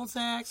Oh.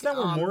 Balzac. It's not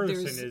where Morrison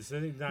there's is. Is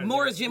it? Not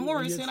Jim there.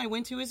 Morrison. I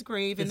went to his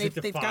grave, and Is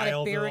it they've got it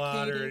defiled a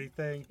lot or barricaded.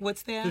 anything?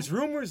 What's that? There's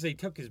rumors they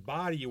took his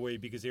body away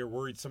because they were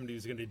worried somebody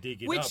was going to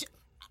dig it up. Which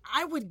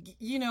I would,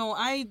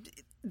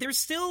 there's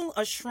still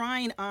a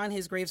shrine on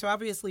his grave, so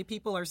obviously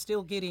people are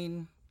still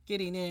getting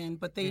in,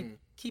 but they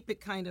keep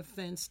it kind of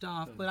fenced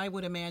off. But I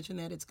would imagine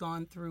that it's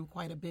gone through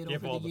quite a bit You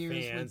have over all the the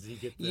years. fans. You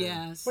get the,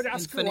 yes, But and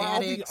Oscar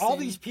Wilde, fanatics all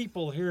and- these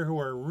people here who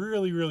are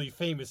really, really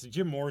famous.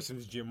 Jim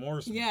Morrison's Jim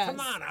Morrison. Yes. Come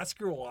on,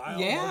 Oscar Wilde. all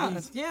Yeah,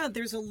 these- yeah.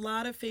 There's a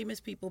lot of famous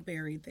people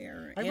buried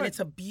there, and read- it's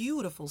a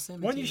beautiful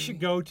cemetery. One you should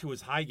go to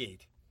is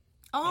Highgate.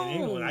 Oh, In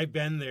England, I've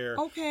been there.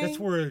 Okay. That's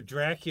where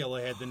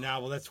Dracula had the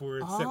novel. That's where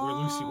it's set where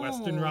Lucy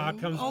Westenra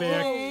comes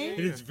back. okay.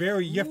 And it's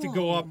very. You have to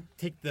go up,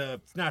 take the.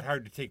 It's not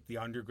hard to take the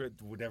underground,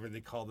 whatever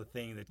they call the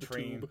thing, the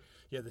train. tube.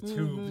 Yeah, the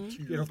tube.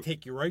 It'll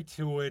take you right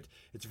to it.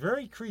 It's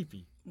very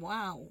creepy.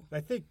 wow. I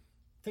think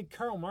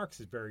Karl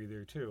Marx is buried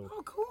there too.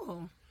 Oh,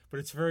 cool. But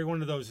it's very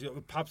one of those.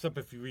 It pops up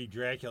if you read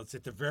Dracula. It's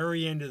at the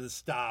very end of the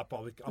stop,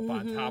 up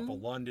on top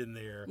of London.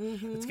 There,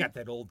 it's got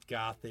that old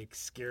gothic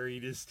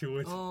scariness to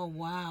it. Oh,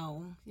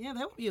 wow. Yeah,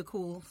 that would be a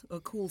cool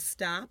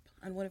stop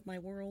on one of my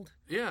world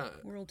Yeah,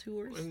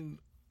 tours. and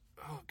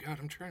oh god,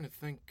 I'm trying to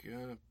think.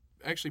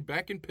 Actually,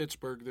 back in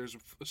Pittsburgh, there's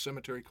a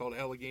cemetery called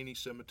Allegheny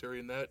Cemetery,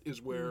 and that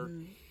is where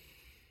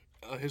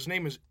his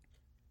name is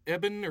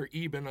Eben or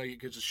Eben,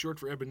 because it's short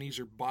for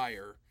Ebenezer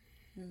Byer,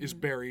 is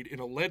buried in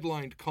a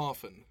lead-lined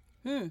coffin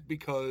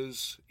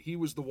because he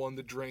was the one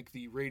that drank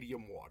the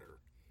radium water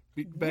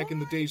back in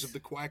the days of the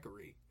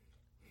quackery.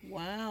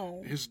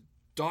 Wow. His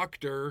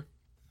doctor,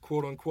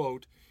 quote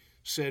unquote,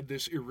 said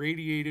this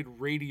irradiated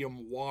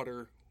radium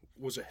water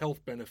was a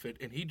health benefit,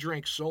 and he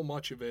drank so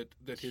much of it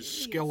that his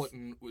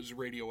skeleton was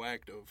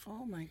radioactive.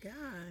 Oh my gosh.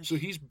 So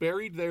he's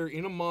buried there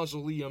in a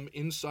mausoleum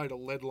inside a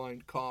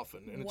lead-lined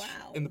coffin, and it's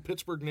Wow. in the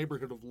Pittsburgh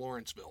neighborhood of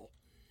Lawrenceville.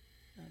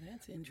 Oh,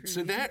 that's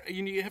interesting. So that,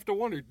 you have to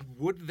wonder,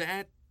 would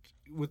that,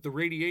 with the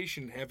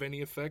radiation, have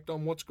any effect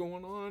on what's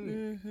going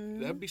on?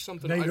 That'd be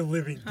something. Night of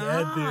Living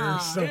Dead there or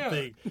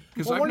something.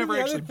 Because Well, I've one never of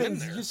the actually other been things,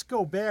 there. you just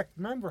go back.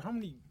 Remember how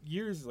many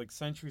years, like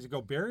centuries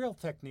ago, burial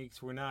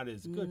techniques were not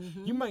as good.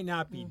 You might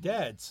not be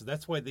dead, so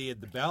that's why they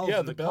had the bells Yeah,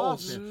 in the the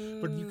bells.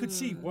 coffin. But you could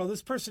see, well,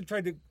 this person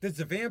this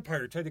a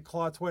vampire tried to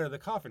claw its way out of the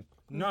coffin.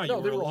 No, you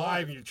No, they were were alive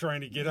alive. and you're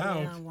trying to get Yeah,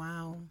 out.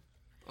 wow.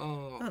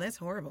 Oh, that's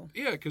horrible.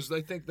 Yeah, because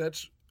I think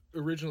that's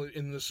originally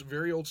in this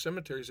very old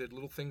cemeteries. They had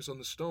little things on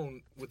the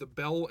stone with a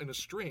bell and a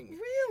string.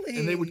 Really?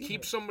 And they would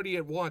keep somebody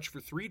at watch for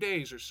 3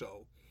 days or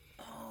so.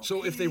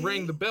 So if they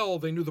rang the bell,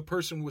 they knew the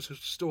person was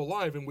still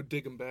alive and would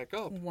dig them back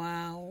up.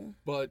 Wow.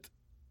 But,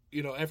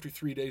 after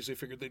 3 days, they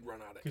figured they'd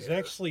run out of Because air.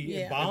 actually,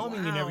 Yeah. embalming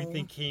and Wow.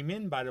 everything came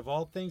in by, of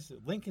all things,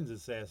 Lincoln's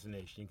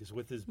assassination. Because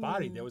with his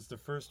body, that was the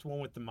first one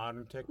with the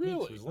modern techniques.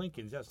 Really? Was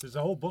Lincoln's. Yes, there's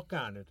a whole book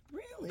on it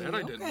Really? That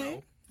I didn't Okay.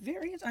 know.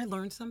 I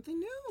learned something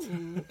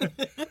new.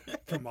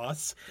 from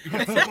us.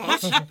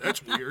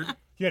 That's weird.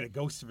 You had a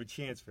ghost of a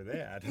chance for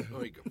that.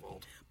 Oh, you can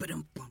vault.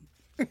 Ba-dum-bum.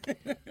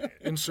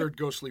 Insert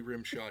ghostly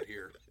rim shot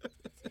here.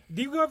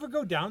 Do you ever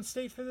go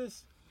downstate for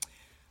this?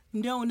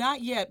 No,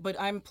 not yet, but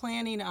I'm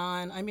planning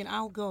on. I mean,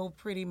 I'll go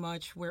pretty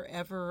much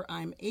wherever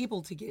I'm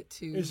able to get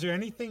to. Is there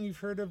anything you've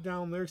heard of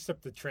down there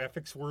except the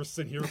traffic's worse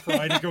than here for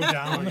I to go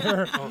down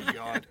there? Oh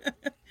God.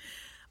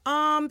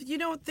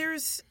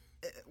 There's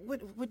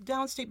would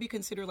downstate be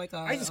considered like a?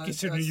 I just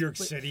consider New York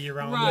City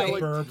around Right. the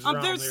burbs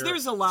around there.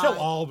 There's a lot. Till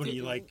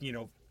Albany,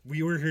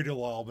 we were here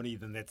till Albany,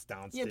 then that's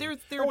downstate. Yeah, there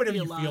or whatever be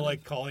a you lot feel of-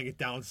 like calling it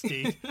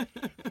downstate.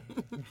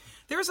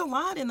 There's a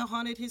lot in the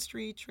Haunted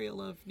History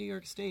Trail of New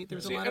York State.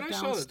 There's See, a lot and of I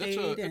saw that.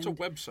 downstate. It's a and-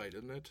 website,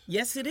 isn't it?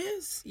 Yes, it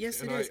is.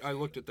 Yes, And it is. I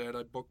looked at that.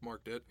 I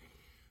bookmarked it.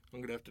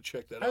 I'm gonna have to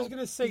check that I was out.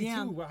 going to say,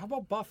 Yeah. too, how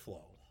about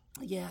Buffalo?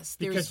 Yes,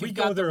 Because we you've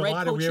go got there the a Red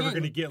lot. Are we Coach ever Inn.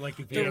 going to get like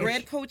a The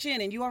Red Coach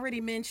Inn, and you already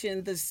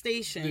mentioned the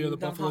station, Yeah, the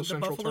Buffalo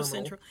Central Terminal.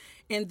 Central.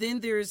 And then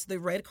there's the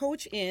Red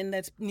Coach Inn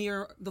that's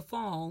near the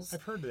falls.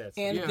 I've heard of that.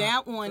 And Yeah,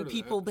 that heard one, of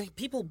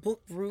people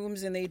book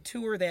rooms and they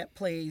tour that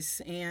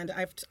place. And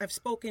I've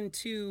spoken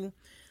to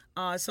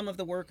some of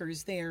the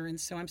workers there, and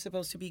so I'm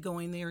supposed to be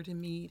going there to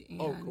meet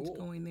and cool.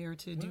 going there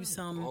to do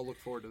some I'll look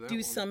forward to that. do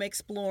one. some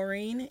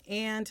exploring.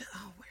 And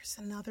where's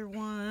another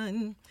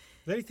one?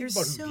 They think There's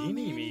about so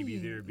Houdini many. maybe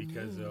there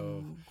because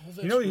of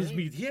that's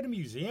he had a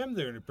museum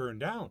there and it burned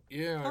down.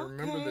 Yeah, I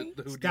remember Okay. that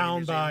the It's Houdini down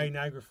Museum. by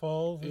Niagara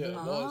Falls. Yeah, it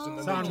was. And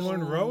It's then on they just,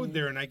 one road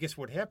there, and I guess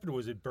what happened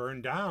was it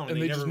burned down.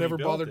 and they just never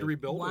rebuilt bothered it. to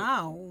rebuild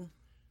Wow.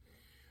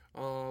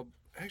 it.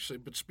 Actually,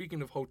 but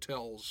speaking of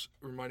hotels,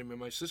 reminding me,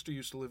 my sister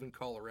used to live in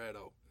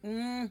Colorado,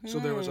 so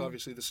there was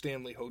obviously the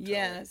Stanley Hotel.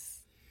 Yes.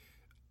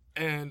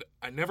 And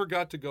I never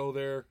got to go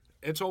there.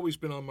 It's always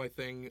been on my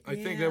thing. I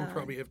think that would Yeah.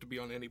 probably have to be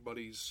on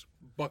anybody's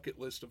bucket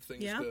list of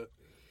things Yeah.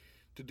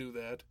 to do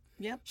that.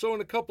 Yep. So in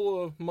a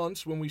couple of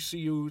months when we see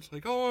you, it's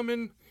like, oh, I'm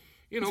in,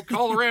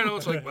 Colorado.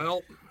 It's like,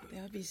 well,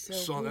 That would be so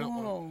Saw that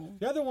one. cool.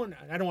 The other one,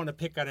 I don't want to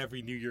pick on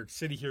every New York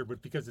City here,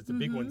 but because it's a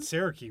big one,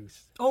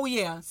 Syracuse. Oh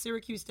yeah,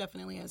 Syracuse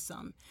definitely has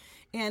some.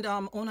 And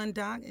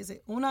Onondaga, is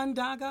it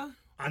Onondaga?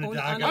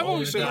 Onondaga. I've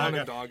always said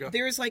Onondaga. Onondaga.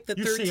 There's like the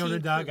You 13th. say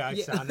Onondaga, I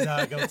yeah. say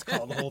Onondaga. Let's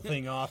call the whole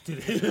thing off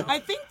today. I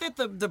think that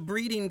the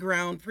breeding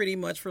ground pretty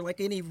much for like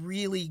any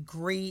really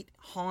great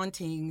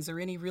hauntings or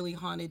any really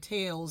haunted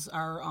tales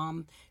are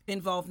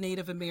involve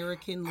Native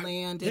American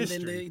land and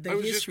History. then the I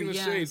was history.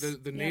 just going to yes. say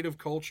the native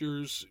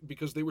cultures,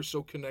 because they were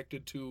so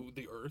connected to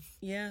the earth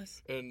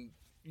Yes. and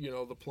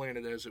the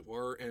planet, as it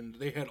were, and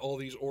they had all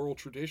these oral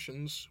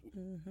traditions.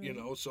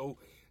 So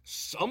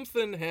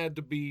something had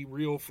to be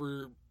real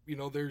for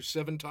their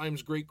 7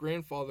 times great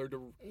grandfather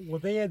to Well,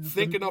 they had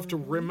think enough to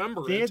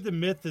remember They it. had the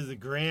myth of the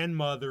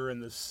grandmother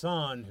and the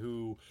son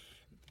who,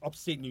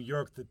 upstate New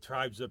York, the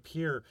tribes up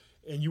here,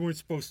 and you weren't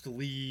supposed to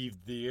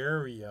leave the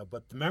area,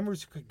 but the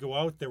members who could go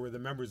out there were the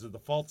members of the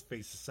False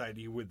Face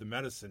Society who were the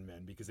medicine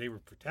men because they were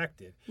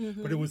protected.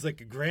 But it was like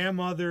a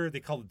grandmother, they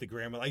called it the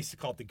grandmother. I used to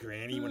call it the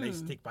granny when I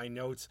used to take my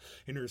notes,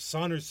 and her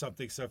son or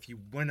something. So if you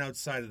went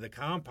outside of the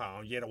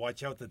compound, you had to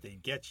watch out that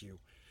they'd get you.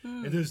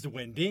 And there's the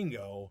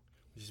Wendigo,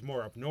 which is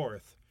more up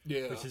north,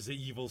 Yeah. which is the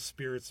evil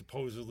spirit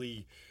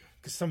supposedly,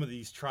 because some of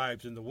these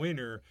tribes in the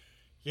winter,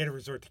 you had to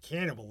resort to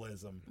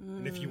cannibalism.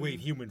 And if you ate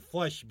human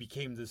flesh,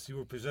 you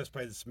were possessed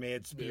by this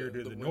mad spirit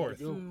of the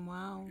north. Wendigo.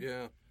 Wow.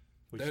 Yeah.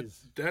 Which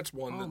is That's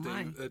one Oh,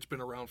 my. that's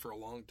been around for a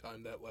long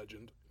time, that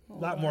legend. a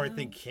lot more, I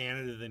think,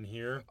 Canada than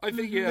here. I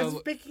think, And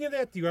speaking of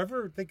that, do you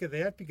ever think of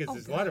that? Because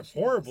there's a lot of gosh,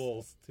 yes.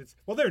 horrible.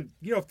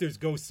 If there's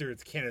ghosts there,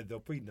 it's Canada. They'll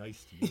be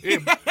nice to you.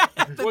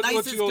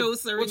 nicest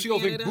ghosts are what's in the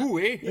old thing? Canada. Boo,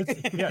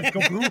 eh? Yeah,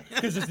 go boo.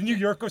 Because it's New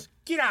York goes,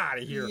 get out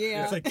of here.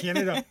 Yeah. It's like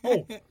Canada.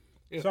 Oh,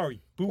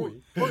 sorry,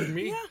 boo. Pardon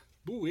me.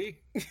 Boo, eh?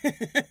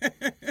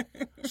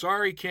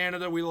 Sorry,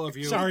 Canada, we love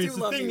you. Sorry, do it's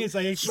the love thing you. is,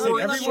 I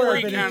Sorry, everywhere sorry,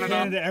 I've been Canada. in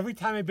Canada, every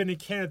time I've been in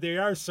Canada, they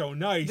are so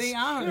nice. They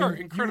are. They're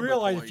You incredibly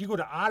realize polite. if you go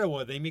to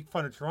Ottawa, they make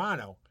fun of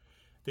Toronto.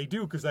 They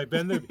do, because I've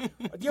been there. You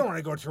don't want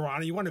to go to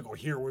Toronto. You want to go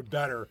here. We're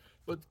better.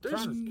 But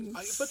that's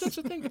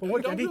the thing. But what-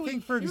 I don't anything, really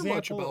for hear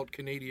much example- about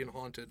Canadian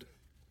haunted.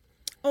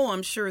 Oh,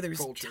 I'm sure there's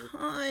Culture.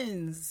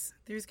 tons.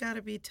 There's got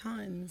to be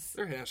tons.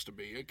 There has to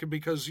be. It could,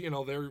 because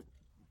they're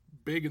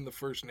big in the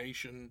First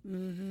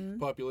Nation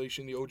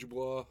population. The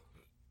Ojibwa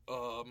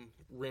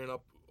ran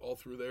up all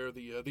through there.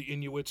 The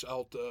Inuits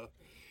out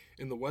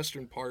in the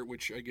western part,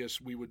 which I guess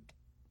we would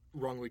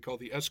wrongly call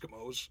the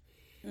Eskimos.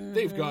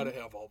 They've got to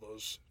have all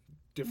those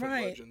different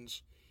Right.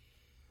 legends.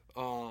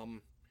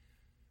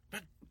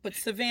 But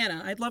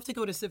Savannah, I'd love to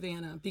go to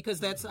Savannah because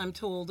that's, I'm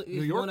told,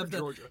 is York one or of the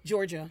Georgia?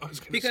 Georgia. I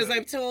was gonna Because say.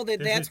 I'm told that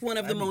that's just- one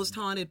of the I mean- most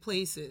haunted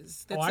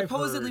places. That's I've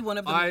supposedly heard. one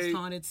of the most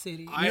haunted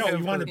cities. I You know, have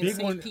you want a heard- In big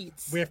St. one?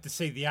 Pete's. We have to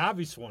say the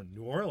obvious one,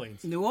 New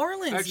Orleans. New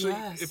Orleans, Actually,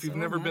 yes. if you've Oh,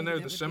 never been there, that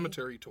the would be-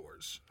 cemetery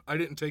tours. I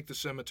didn't take the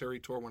cemetery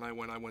tour when I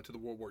went. I went to the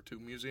World War II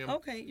Museum.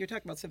 Okay, you're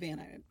talking about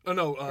Savannah. Oh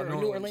no, Or New New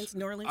Orleans. Orleans,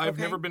 New Orleans, I've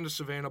okay. never been to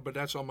Savannah, but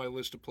that's on my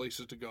list of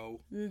places to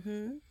go.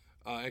 Mm-hmm.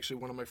 Actually,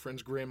 one of my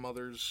friend's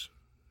grandmothers,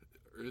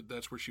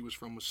 that's where she was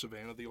from, was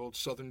Savannah, the old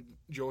Southern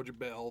Georgia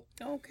Belle.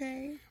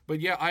 Okay. But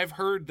yeah, I've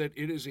heard that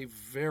it is a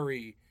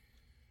very,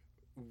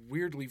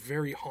 weirdly,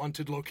 very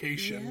haunted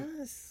location.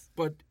 Yes.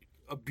 But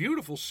a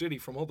beautiful city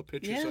from all the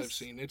pictures Yes. I've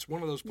seen. It's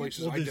one of those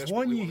places Well, I there's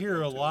desperately one you wanna hear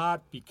go a to.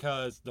 lot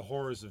because the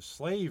horrors of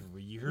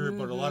slavery. You hear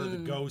about a lot of the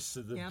ghosts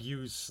of the Yep.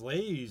 abused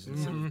slaves in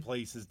some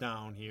places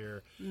down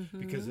here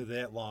because of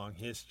that long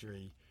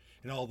history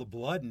and all the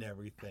blood and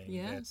everything.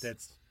 Yes.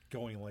 That's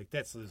going like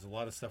that. So there's a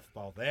lot of stuff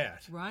about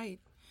that. Right.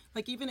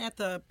 Like even at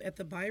the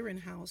Byron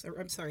House, or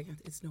I'm sorry,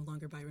 it's no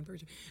longer Byron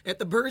Burgeon. At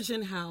the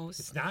Burgeon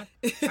House. It's not?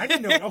 I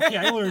didn't know. Okay,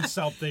 I learned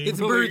something. It's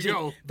Well, there you Burgeon,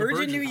 go. The Burgeon,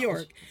 Burgeon New House.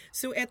 York.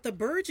 So at the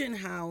Burgeon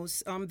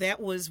House, that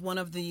was one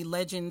of the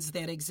legends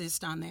that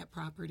exist on that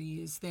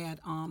property. Is that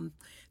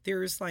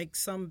there's like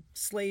some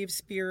slave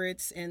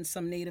spirits and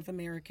some Native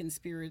American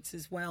spirits,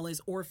 as well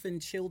as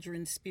orphan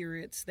children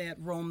spirits that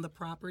roam the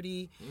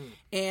property.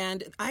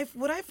 And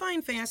what I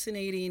find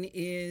fascinating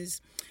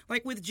is,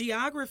 like with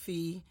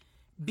geography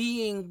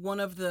being one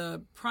of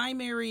the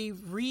primary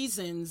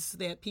reasons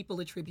that people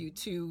attribute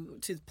to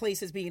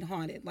places being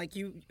haunted. Like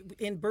you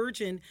in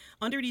Bergen,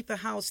 underneath the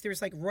house,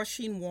 there's like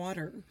rushing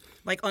water,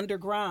 like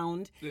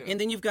underground, and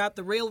then you've got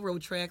the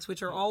railroad tracks,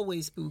 which are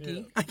always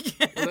spooky. I guess,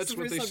 Well, that's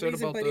for what they some said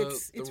reason, about but the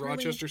it's really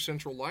Rochester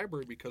Central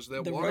Library, because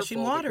that the waterfall rushing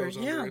that water. goes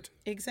under Yeah, it.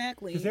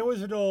 exactly. Because that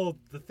was an old,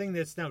 the thing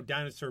that's now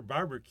Dinosaur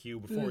Barbecue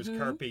before it was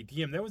Carpe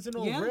Diem. That was an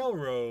old Yeah.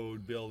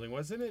 railroad building,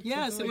 wasn't it?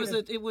 Yes, Something it was.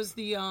 like that? It was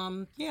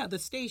the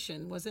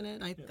station, wasn't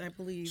it? I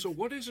believe. So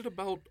what is it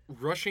about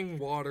rushing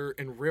water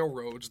and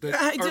railroads that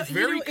I are don't-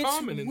 very it's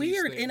common in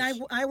weird, these things?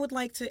 and I would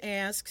like to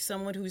ask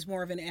someone who's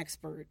more of an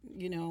expert.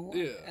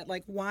 Yeah.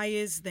 Like why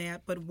is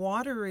that? But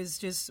water is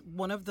just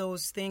one of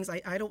those things.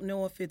 I don't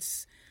know if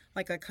it's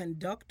like a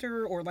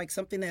conductor or like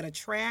something that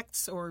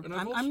attracts, or And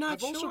I've I'm not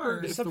I've also sure.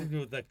 heard It's if something the, to do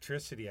with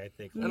electricity, I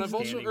think. and I've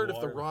also standing heard if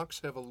the water.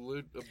 rocks have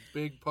a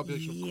big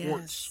population of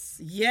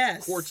quartz,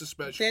 Yes, quartz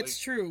especially. That's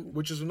true.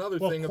 Which is another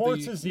Well, thing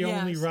quartz of the is the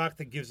only Yes. rock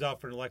that gives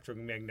off an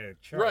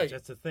electromagnetic charge. Right.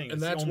 That's the thing. And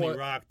It's that's the only what-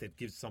 rock that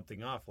gives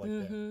something off like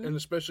Mm-hmm. that. and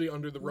especially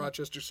under the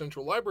Rochester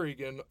Central Library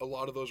again, a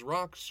lot of those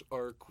rocks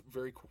are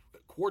very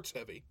quartz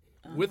heavy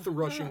with the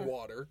rushing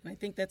water. I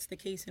think that's the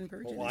case in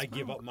Virgin. Well, as I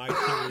give well. up my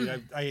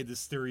theory. I had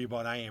this theory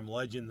about I Am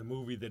Legend, the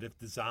movie, that if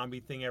the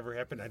zombie thing ever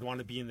happened, I'd want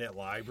to be in that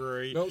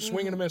library. No,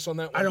 swing and a miss on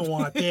that one. I don't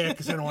want that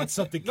because I don't want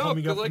something No,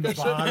 coming up because from like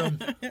the I bottom.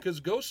 said, because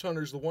Ghost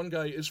Hunters, the one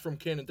guy is from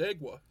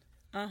Canandaigua.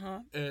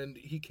 And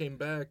he came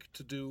back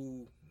to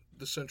do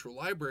the Central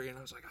Library, and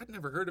I was like, I'd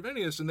never heard of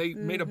any of this. And they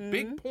made a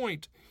big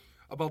point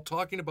about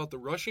talking about the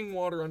rushing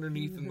water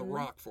underneath in the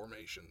rock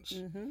formations.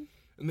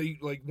 And they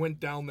like went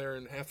down there,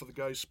 and half of the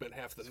guys spent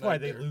half the That's why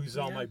night they there. lose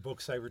all my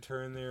books I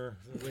return there.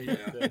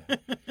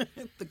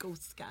 The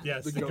ghost guy.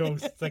 Yes, the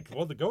ghost. It's like,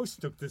 well, the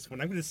ghost took this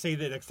one. I'm going to say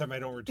that next time I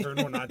don't return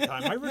one on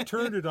time. I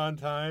returned it on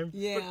time.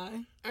 Yeah.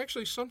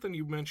 Actually, something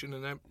you mentioned,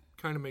 and that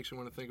kind of makes me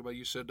want to think about.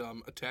 You said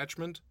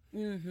attachment,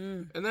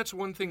 and that's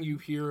one thing you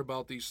hear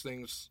about these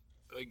things.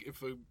 Like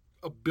if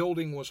a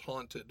building was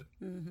haunted,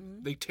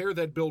 they tear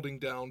that building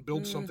down,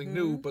 build something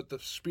new, but the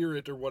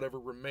spirit or whatever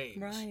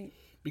remains, Right.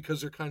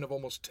 because they're kind of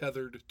almost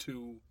tethered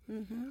to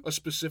a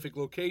specific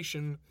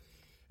location.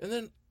 And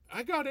then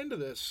I got into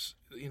this.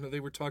 They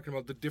were talking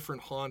about the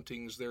different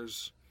hauntings.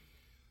 There's,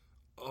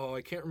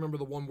 I can't remember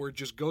the one where it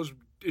just goes,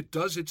 it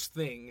does its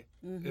thing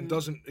and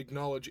doesn't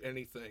acknowledge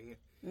anything.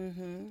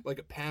 Like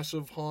a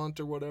passive haunt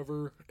or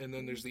whatever. And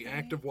then there's the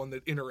active one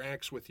that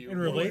interacts with you. And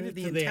related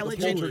The to that,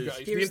 intelligent,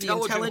 poltergeist. there's The the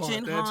intelligent intelligent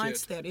haunt, that's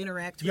haunts it. that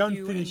interact the with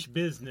you. unfinished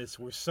business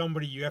where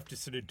somebody, you have to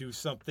sort of do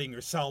something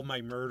or solve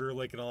my murder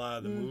like in a lot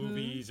of the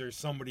movies, or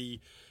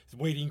somebody is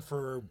waiting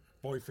for a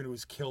boyfriend who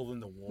was killed in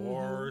the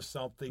war or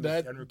something.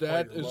 That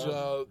Unrequited is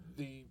love.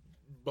 the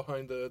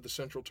behind the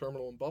central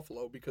terminal in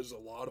Buffalo, because a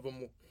lot of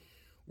them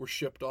were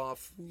shipped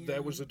off.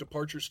 That was a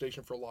departure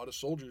station for a lot of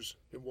soldiers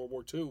in World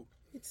War II.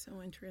 It's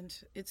so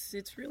interesting.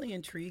 It's really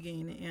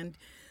intriguing, and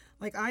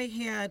like I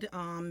had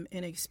an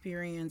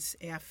experience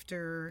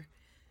after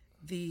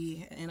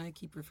and I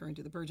keep referring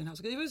to the Virgin House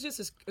because it was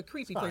just a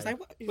creepy place. fine.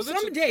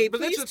 Someday, but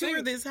that's please the tour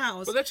thing. this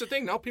house. But that's the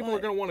thing. Now people are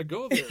going to want to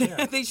go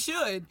there. They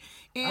should.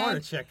 And I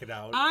want to check it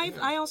out.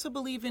 I also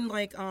believe in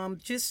like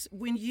just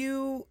when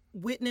you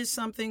witness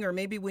something, or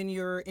maybe when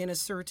you're in a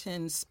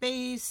certain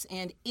space,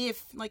 and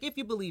if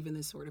you believe in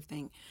this sort of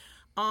thing,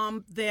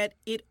 that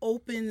it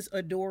opens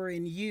a door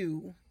in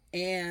you,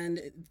 and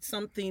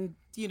something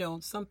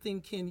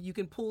you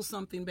can pull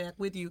something back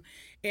with you.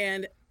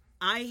 And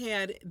I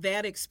had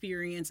that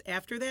experience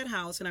after that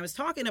house, and I was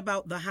talking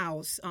about the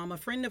house. A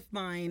friend of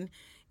mine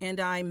and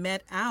I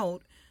met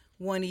out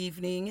one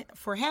evening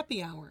for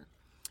happy hour.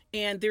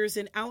 And there's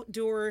an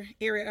outdoor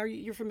area.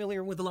 You're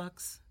familiar with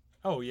Lux?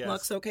 Oh, yes.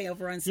 Lux, okay,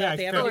 over on Yeah, South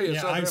I Avenue. felt- yeah,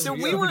 yeah, South I have Avenue. So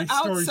so we were many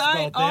stories outside.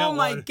 about that Oh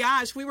my one.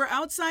 gosh, we were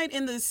outside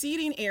in the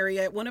seating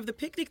area at one of the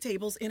picnic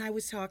tables, and I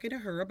was talking to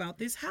her about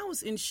this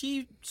house, and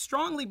she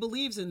strongly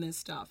believes in this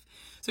stuff.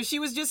 So she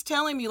was just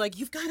telling me, like,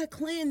 you've got to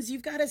cleanse,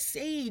 you've got to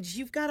sage,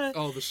 you've got to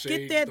Oh, the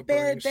sage, get the that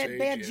burning bad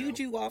sage, yeah.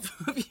 juju off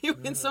of you.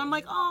 And so I'm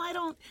like, oh, I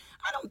don't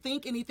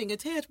think anything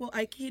attached. Well,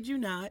 I kid you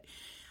not.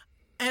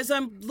 As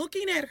I'm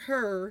looking at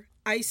her,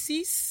 I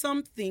see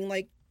something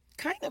like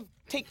kind of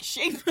take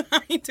shape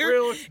behind her.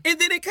 Really? And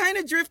then it kind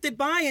of drifted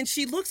by, and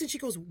she looks and she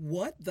goes,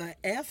 what the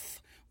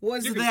F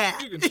was You can,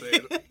 that? You can say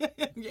it. Yeah,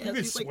 You can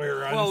he's like,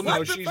 swear on Well, this. no,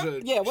 what the she's fuck?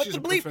 a Yeah, what she's the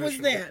a bleep was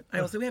professional. that? I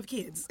also have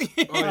kids.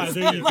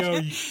 There you go.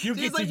 You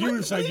get like, to what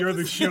use the on your bleep other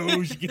was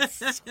shows. You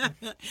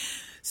get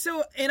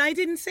So, and I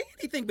didn't say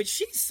anything, but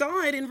she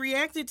saw it and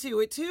reacted to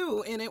it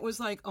too, and it was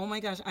like, oh my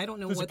gosh, I don't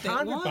know There's what a that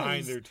convent was.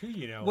 behind there too,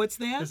 you know. What's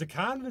that? There's a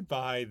convent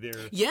behind there.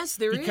 Yes,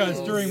 there is. Because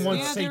during one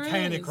Yeah, there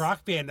satanic is.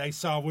 rock band I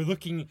saw, we're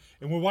looking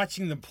and we're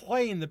watching them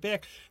play in the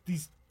back.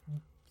 These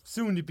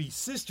soon-to-be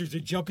sisters are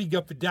jumping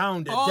up and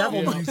down to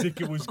devil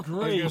music. It was I was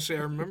great. gonna say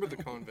I remember the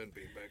convent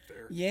being back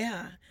there.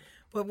 Yeah,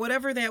 but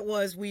whatever that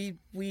was, we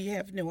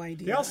have no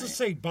idea. They also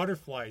say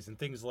butterflies and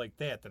things like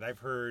that I've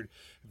heard.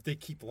 If they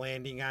keep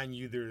landing on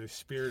you, they're a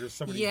spirit of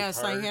somebody. Yes,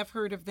 I departed. have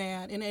heard of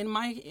that. And in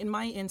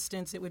my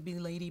instance, it would be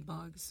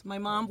ladybugs. My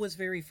mom was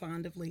very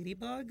fond of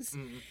ladybugs,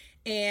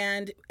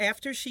 and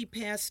after she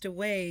passed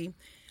away,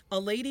 a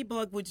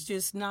ladybug would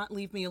just not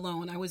leave me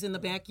alone. I was in the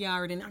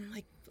backyard, and I'm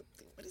like,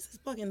 "What is this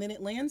bug?" And then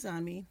it lands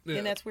on me,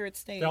 and that's where it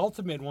stayed. The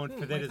ultimate one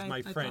for that like is my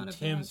I friend thought of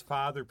Tim's that.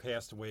 father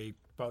passed away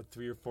about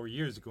 3 or 4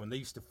 years ago, and they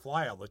used to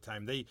fly all the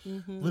time. They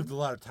Mm-hmm. lived a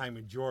lot of time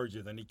in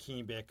Georgia. Then he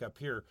came back up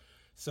here,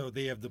 so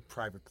they have the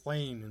private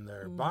plane in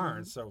their Mm-hmm.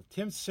 barn. So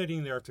Tim's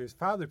sitting there after his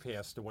father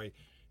passed away, and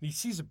he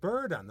sees a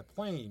bird on the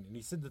plane. And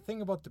he said the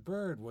thing about the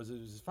bird was it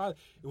was his father.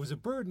 It was a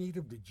bird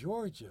native to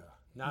Georgia,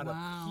 not up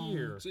Wow.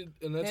 here. See,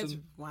 and that's,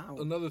 Wow.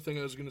 another thing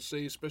I was going to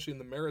say, especially in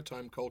the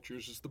maritime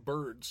cultures, is the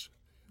birds,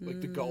 like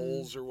the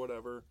gulls or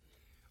whatever.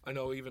 I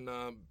know even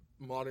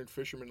modern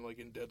fishermen, like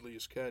in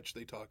Deadliest Catch,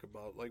 they talk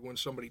about like when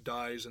somebody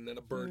dies and then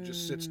a bird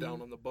just sits down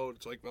on the boat.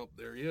 It's like, well,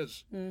 there he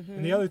is.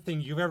 And the other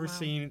thing you've ever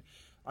seen,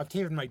 I've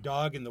taken my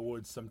dog in the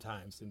woods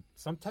sometimes, and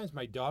sometimes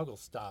my dog will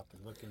stop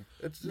and look. And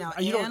It's Now,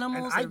 you don't,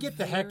 animals and I are get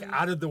the heck very-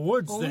 out of the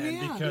woods Oh, then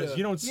yeah. because Yeah.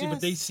 you don't see, but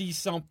they Yes. see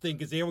something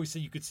because they always say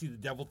you could see the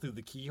devil through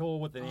the keyhole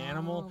with an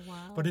animal.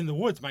 wow. But in the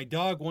woods, my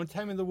dog, one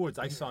time in the woods,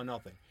 I saw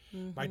nothing. My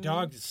Mm-hmm.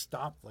 dog just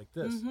stopped like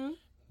this,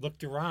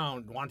 looked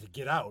around, wanted to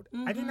get out. I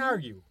Mm-hmm. didn't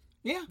argue.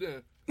 Yeah. yeah.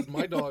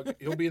 My dog,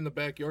 he'll be in the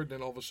backyard, and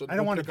then all of a sudden I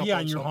don't he'll want to pick be up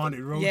on your something. haunted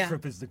road Yeah.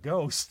 trip as the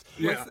ghost.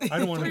 Yeah. I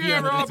don't want to be Yeah,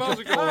 on Rob, it. how's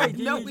it going? Hi,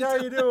 No, Dee, we how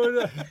you doing?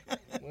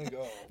 Like,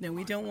 oh, No,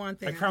 we don't want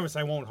that. I promise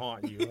I won't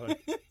haunt you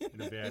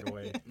in a bad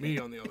way. me,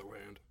 on the other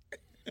hand.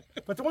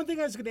 But the one thing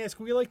I was going to ask,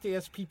 we like to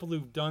ask people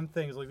who've done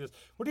things like this.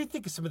 What do you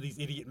think of some of these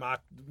idiot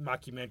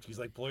mockumentaries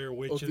like Blair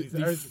Witch? Oh, and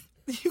these,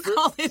 You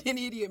call it an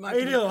idiot I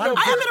do. I happen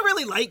to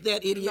really like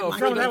that idiot. No, mockumentary.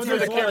 from that through the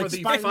was camera, like the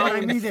Spinal- found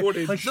I mean,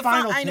 footage. like The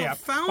Spinal I know, Tap.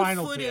 found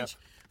Spinal footage.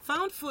 Tap.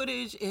 Found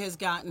footage has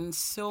gotten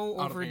so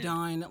Out of hand.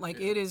 overdone. Like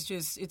it is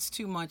just, it's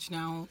too much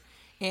now.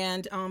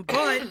 And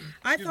but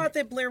I thought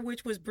that Blair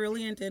Witch was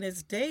brilliant in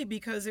its day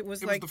because it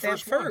was was like the that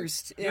first one.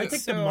 first. I And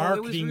think so the it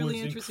marketing really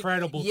was interesting.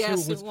 incredible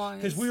Yes, too. it was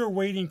Because we were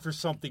waiting for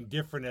something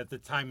different at the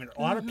time, and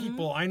a lot of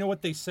people. I know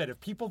what they said.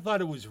 If people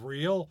thought it was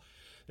real.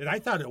 And I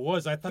thought it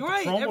was. I thought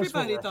Right, the promos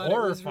everybody were thought it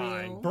was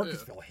horrifying. real.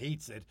 Burkittsville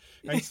hates it.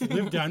 I used to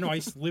live down. No, I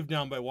used to live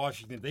down by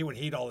Washington. They would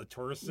hate all the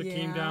tourists that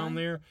came Yeah. down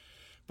there.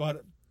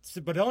 But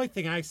the only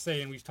thing I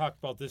say, and we've talked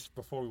about this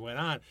before we went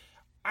on,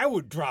 I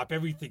would drop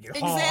everything and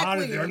haul out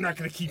of there. I'm not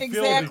going to keep filming.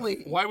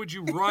 Exactly. Why would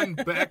you run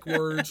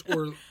backwards or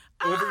over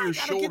your gotta get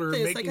shoulder, this.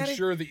 I making gotta-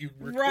 sure that you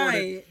record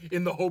Right. it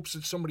in the hopes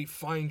that somebody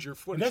finds your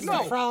footage? That's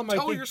no, the problem. I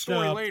tell think your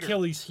story the later.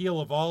 Achilles heel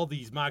of all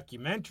these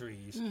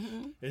mockumentaries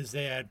is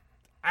that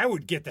I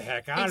would get the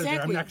heck out of there. I'm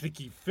Exactly. not going to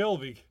keep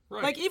filming.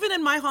 Right. Like even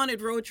in my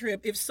haunted road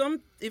trip, if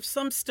some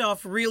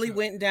stuff really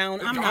went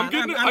down, I'm not.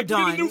 getting, I'm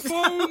getting a new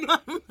done.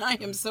 phone. I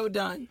am so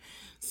done.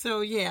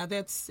 So yeah,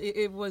 it's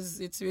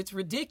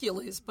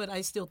ridiculous, but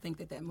I still think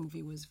that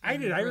movie was. I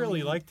very did. I really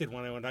brilliant. liked it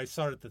when I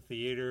saw it at the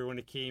theater when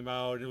it came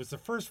out. It was the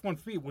first one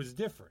for me. It was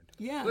different.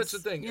 Yes, That's the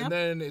thing. Yep. And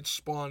then it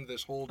spawned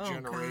this whole oh gosh,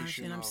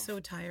 generation and I'm of, so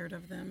tired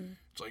of them.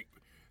 it's like,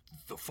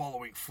 the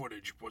following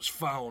footage was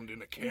found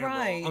in a camera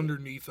Right.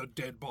 underneath a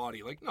dead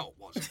body. Like, no, it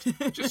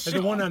wasn't. Just And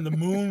the one on the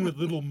moon with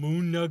little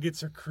moon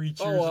nuggets or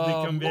creatures Oh, as they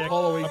come back.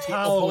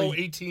 Apollo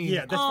 18.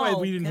 Yeah, that's why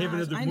we didn't have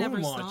gosh, another I moon never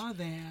launch. saw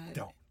that.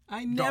 Don't.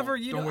 I never.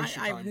 You Don't know, waste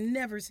your I've time.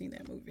 never seen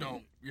that movie.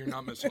 No, you're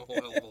not missing a whole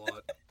hell of a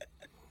lot.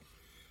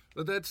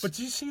 But that's But did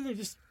you see the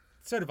just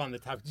sort of on the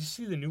top? Did you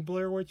see the new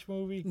Blair Witch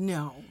movie?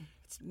 No.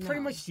 It's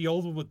pretty much the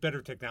old one with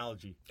better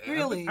technology.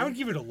 Really. I would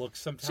give it a look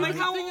sometime. Like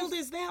how thing old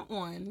is that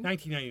one?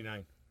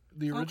 1999.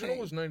 the original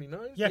Okay. was 99.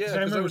 Yeah, because I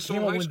remember was it still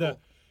came in out high when school.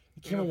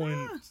 it came out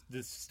when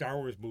the Star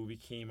Wars movie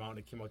came out. And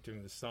it came out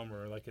during the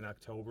summer, like in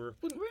October.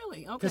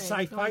 Really? Okay. Because No, I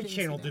Sci-Fi didn't see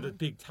Channel that did a one.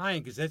 big time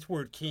because that's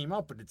where it came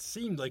up, but it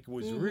seemed like it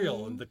was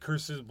real. And the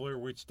Curse of the Blair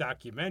Witch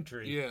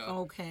documentary. Yeah.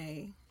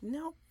 Okay.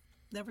 Nope.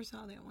 Never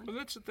saw that one. But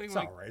that's the thing. It's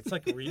like, all right. It's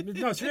like a remake.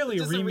 No, it's really a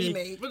Just a remake.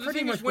 remake. But the Pretty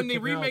thing much is, when with they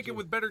remake technology. it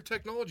with better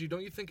technology,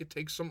 don't you think it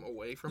takes something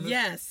away from it?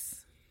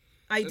 Yes.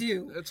 I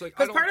do. it's like, I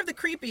because don't- part of the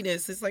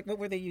creepiness is like what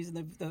were they using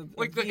the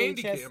Like the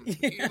handy VHS?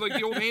 cam, like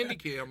the old handy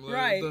cam,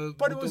 Right. the,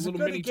 But it the was little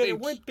good mini again. It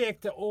tapes. went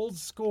back to old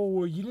school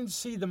where you didn't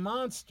see the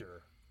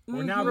monster.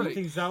 Well, now Right.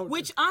 everything's out.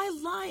 Which I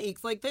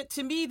liked. Like that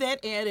to me,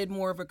 that added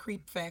more of a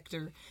creep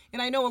factor.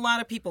 And I know a lot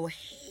of people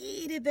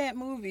hated that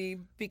movie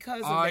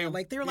because of that.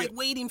 Like they're like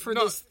waiting for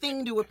this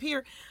thing to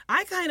appear.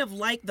 I kind of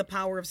like the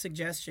power of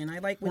suggestion. I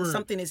like when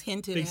something is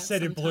hinted They at.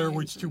 said in Blair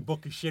Witch sometimes. 2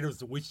 Book of Shadows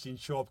the witch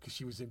didn't show up because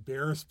she was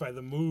embarrassed by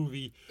the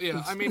movie.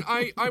 Yeah, I mean,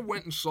 I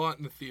went and saw it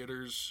in the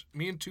theaters.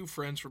 Me and two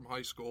friends from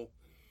high school.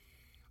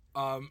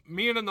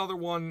 Me and another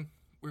one,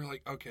 we were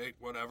like, okay,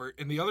 whatever.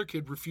 And the other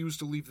kid refused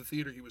to leave the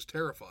theater. He was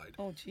terrified.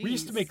 Oh, geez. We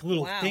used to make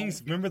little Wow.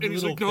 things. Remember the And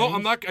he's little like, no, things?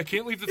 I'm not. I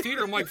can't leave the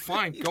theater. I'm like,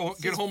 fine, go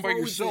get just home by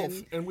yourself.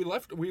 frozen. And we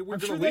left. We were I'm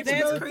going sure to leave. that's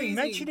That's another thing. crazy.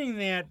 Mentioning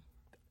that,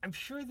 I'm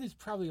sure there's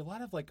probably a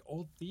lot of like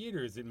old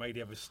theaters that might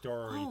have a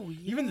story. Oh,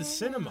 yeah. Even the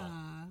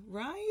cinema.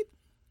 Right?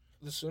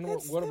 The cinema.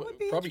 That's- What that about would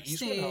be probably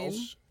Eastman interesting.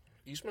 House?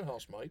 Eastman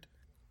House might.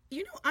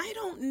 You know, I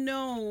don't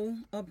know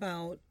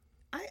about.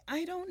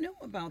 I don't know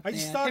about I that.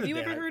 just thought Have of you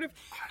that. ever heard of?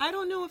 I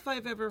don't know if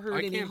I've ever heard I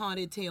any can't-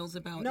 haunted tales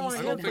about. No,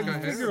 Eastman I don't think I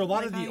House. have. figure a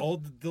lot of Like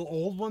the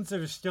old ones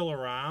that are still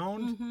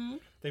around. Mm-hmm.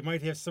 They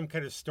might have some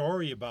kind of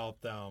story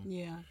about them.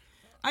 Yeah,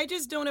 I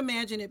just don't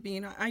imagine it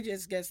being. I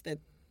just guess that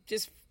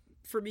just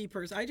for me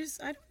personally,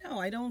 I don't know.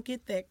 I don't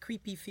get that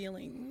creepy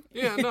feeling.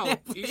 Yeah, no.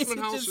 That place, Eastman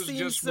it House just is seems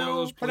just one of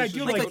those so- But I places.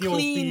 do Like like a the old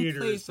clean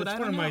theaters. place, but That's I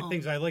one of don't my know.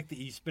 things. I like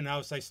the Eastman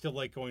House. I still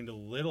like going to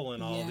Little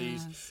and all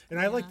these. Yes, And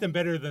I like them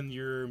better than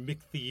your Mick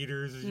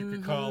Theaters, as you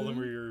could call them,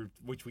 Mm-hmm. or your,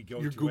 which we go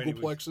Your to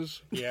anyways.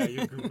 Googleplexes. Yeah,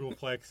 your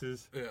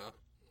Googleplexes. Yeah.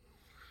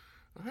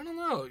 I don't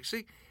know. You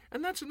see,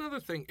 and that's another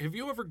thing. Have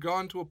you ever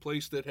gone to a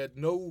place that had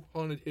no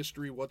haunted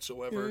history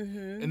whatsoever,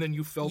 and then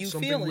you felt You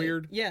something feel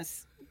weird? it.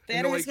 Yes, And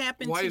that you're has like,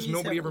 happened. why to has me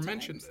nobody several ever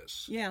mentioned times.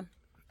 this? Yeah,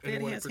 that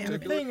Anyone in has The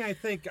happened. particular? thing I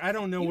think, I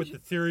don't know what the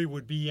theory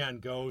would be on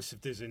ghosts,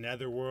 if there's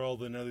another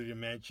world, another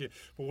dimension.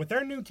 But with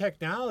our new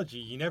technology,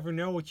 you never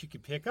know what you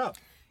could pick up.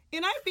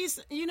 And I'd be,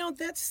 you know,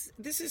 this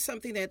is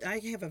something that I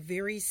have a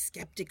very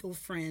skeptical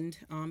friend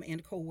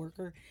and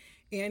coworker,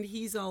 and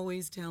he's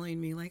always telling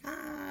me like,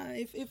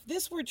 if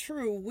this were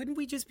true, wouldn't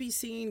we just be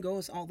seeing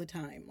ghosts all the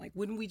time? Like,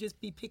 wouldn't we just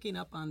be picking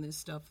up on this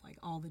stuff like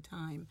all the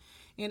time?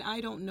 And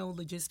I don't know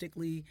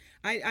logistically.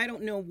 I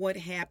don't know what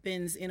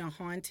happens in a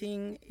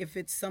haunting if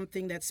it's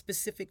something that's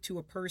specific to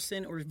a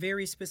person or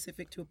very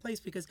specific to a place.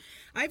 Because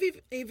I've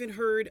even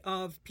heard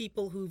of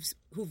people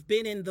who've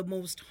been in the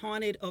most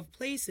haunted of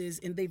places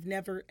and they've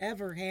never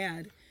ever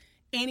had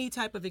any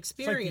type of It's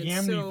like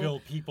experience. the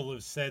Amityville people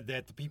have said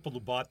that the people who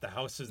bought the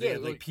houses, they Yeah,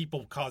 had like like-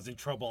 people causing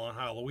trouble on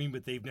Halloween,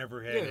 but they've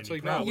never had Yeah, any it's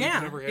like, no, problems. we've yeah,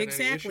 never had any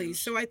exactly. issues.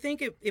 So I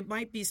think it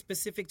might be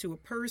specific to a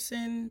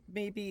person.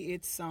 Maybe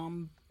it's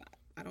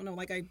I don't know.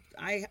 Like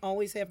I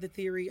always have the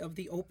theory of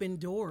the open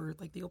door,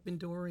 like the open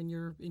door in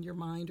your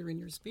mind or in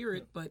your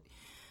spirit. But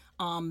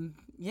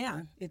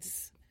yeah,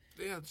 it's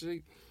Yeah,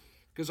 see,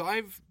 because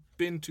I've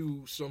been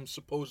to some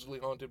supposedly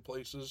haunted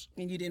places.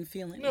 and you didn't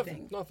feel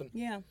anything. Nothing.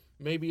 Yeah.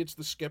 Maybe it's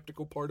the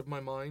skeptical part of my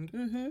mind.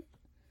 Mm-hmm.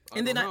 I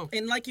And don't then, know.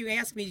 and like you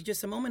asked me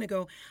just a moment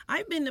ago,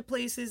 I've been to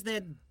places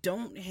that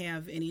don't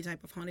have any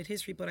type of haunted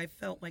history, but I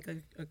felt like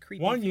a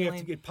creepy One, you feeling.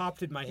 have to get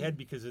popped in my head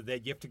because of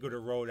that. You have to go to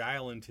Rhode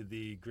Island to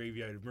the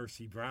graveyard of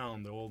Mercy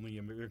Brown, the only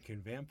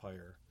American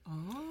vampire.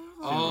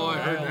 Oh, I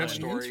heard that Island.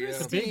 story. Yeah.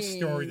 It's a big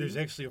story. There's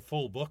actually a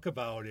full book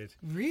about it.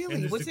 Really?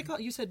 And there's What's the- it called?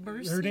 You said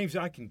Mercy? Her name's,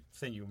 I can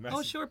send you a message.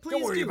 Oh, sure, Don't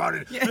please worry do. about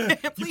it. Yeah,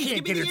 You please,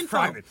 can't give me get the it. It's info.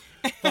 private.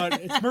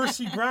 But it's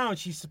Mercy Brown.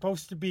 She's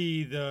supposed to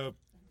be the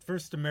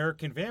first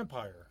American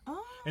vampire.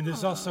 And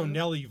there's also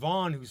Nellie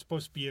Vaughn, who's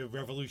supposed to be a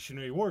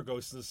Revolutionary War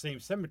ghost in the same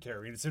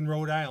cemetery, and it's in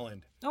Rhode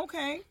Island.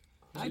 Okay.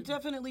 I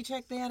definitely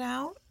check that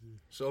out.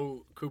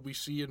 So, could we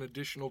see an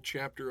additional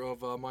chapter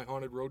of My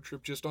Haunted Road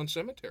Trip just on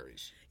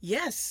cemeteries?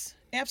 Yes,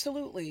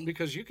 absolutely.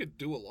 Because you could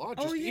do a lot.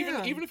 Oh, Just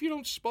yeah. even if you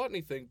don't spot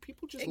anything,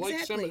 people just like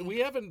Exactly. cemeteries. We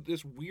have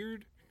this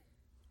weird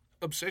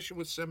obsession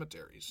with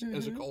cemeteries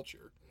as a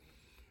culture.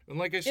 And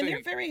like I And say,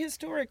 they're very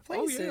historic Oh,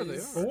 places. yeah, they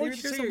are. Well, what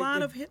There's would you a say- lot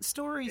if- of hit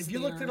stories If you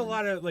looked at a there.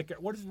 lot of, like,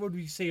 what would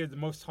we say are the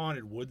most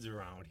haunted woods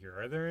around here?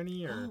 Are there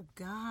any? Or Oh,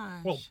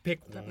 gosh. Well,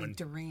 pick Probably one.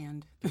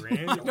 Durand.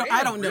 Durand? No,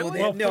 I don't know Really? that.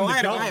 Well, No, from the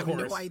I golf have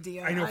course. no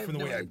idea. I know have from the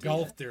no way I idea.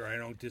 golfed there, I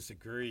don't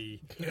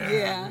disagree.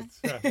 Yeah.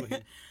 It's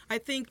definitely- I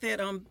think that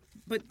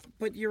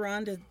but you're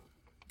on to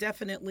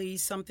definitely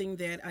something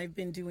that I've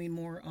been doing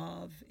more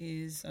of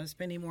is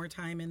spending more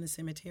time in the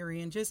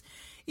cemetery, and just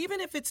even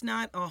if it's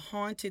not a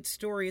haunted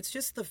story, it's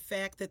just the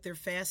fact that they're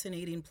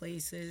fascinating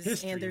places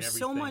History and there's and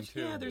so everything, much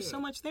too. there's so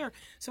much there.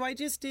 So I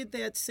just did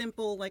that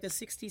simple like a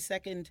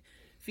 60-second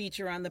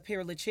feature on the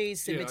Père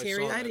Lachaise Yeah, I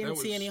cemetery. saw I that. didn't That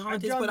see was- any I've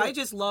haunteds, done but that- I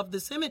just love the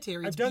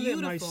cemetery. It's I've done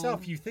beautiful. that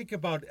myself. You think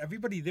about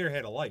everybody there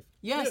had a life.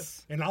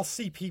 Yes. And I'll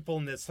see people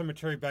in that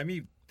cemetery by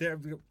me.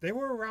 They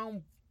were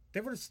around. They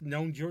would have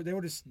known George. They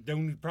would have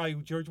known probably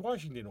who George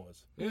Washington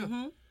was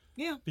yeah.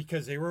 Yeah.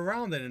 because they were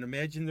around then. And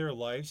imagine their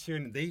lives here.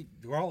 And they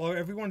were all.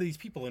 Every one of these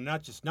people are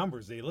not just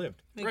numbers. They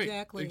lived. Right,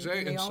 Exactly. exactly.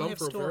 And they And all some have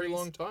for a very stories.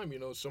 long time. You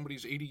know,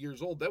 somebody's 80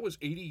 years old. That was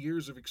 80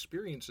 years of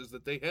experiences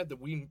that they had that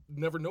we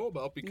never know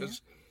about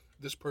because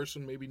this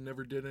person maybe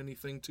never did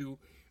anything to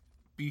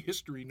be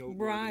history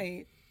noteworthy.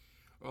 Right.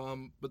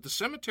 But the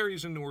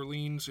cemeteries in New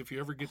Orleans, if you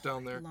ever get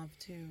down there, Love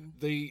to.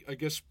 they, I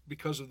guess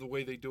because of the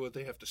way they do it,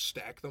 they have to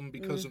stack them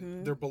because of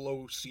they're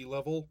below sea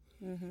level.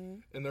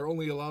 And they're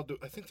only allowed to,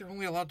 I think they're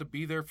only allowed to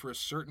be there for a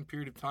certain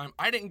period of time.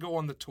 I didn't go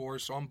on the tour,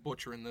 so I'm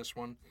butchering this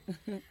one.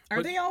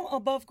 Are they all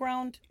above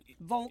ground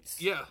vaults?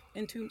 Yeah.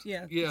 And tombs?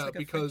 Yeah. it's Yeah, like a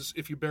because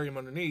if you bury them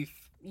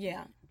underneath,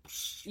 Yeah.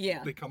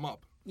 Yeah. they come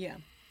up. Yeah.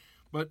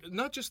 But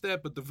not just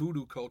that, but the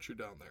voodoo culture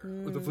down there,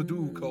 or the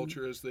voodoo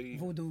culture, as the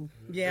Voodoo.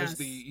 Yes. as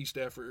the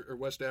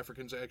West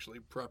Africans actually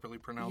properly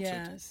pronounce it.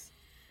 Yes.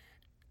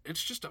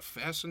 It's just a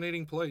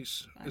fascinating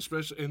place,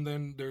 especially. And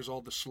then there's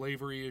all the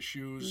slavery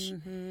issues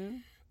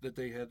that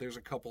they had. There's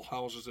a couple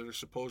houses that are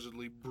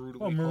supposedly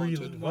brutally Marie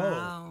haunted. Laveau.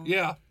 Wow.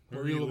 Yeah,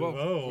 Marie Marie Laveau.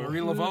 Laveau. Marie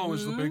Laveau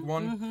is the big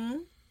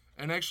one,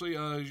 and actually,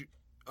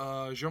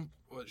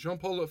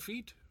 Jean-Paul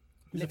Lafitte.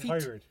 He's a Lafitte.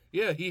 pirate.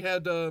 Yeah, he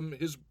had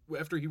his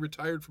after he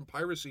retired from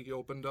piracy, he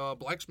opened a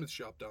blacksmith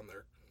shop down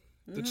there.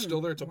 That's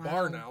still there. It's a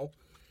bar now,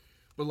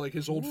 but like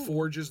his old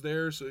forge is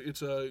there. So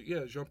it's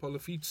Jean-Paul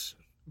Lafitte's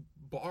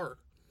bar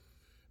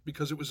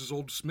because it was his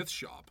old smith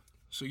shop.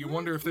 So you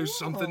wonder if there's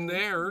something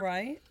there.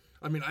 Right?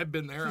 I mean, I've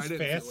been there. It's I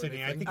didn't feel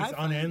fascinating. I anything. think it's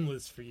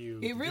unendless for you.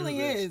 It to really do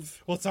this. is.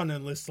 Well, it's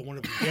unendless to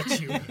whenever it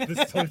gets you.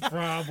 That's the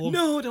problem.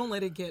 No, don't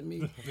let it get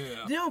me.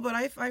 Yeah. No, but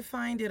I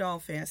find it all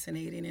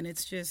fascinating, and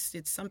it's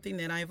something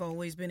that I've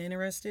always been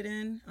interested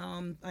in.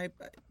 I'm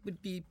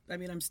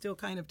still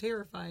kind of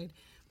terrified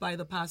by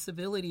the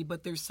possibility,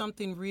 but there's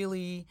something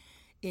really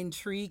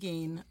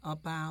intriguing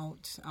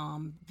about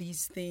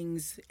these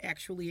things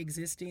actually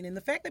existing and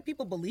the fact that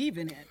people believe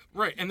in it.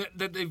 Right, and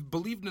that they've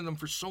believed in them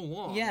for so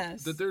long.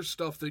 Yes. That there's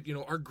stuff that,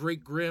 our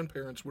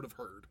great-grandparents would have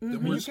heard. That I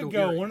mean, we're you still could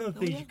go. hearing. One of the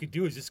things you could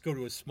do is just go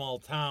to a small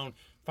town,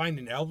 find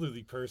an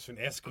elderly person,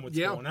 ask them what's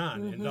Yeah. going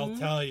on, and they'll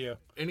tell you.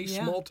 Any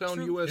Yeah, small town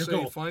true. USA,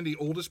 You go. find the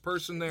oldest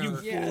person there. You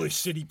Yes. foolish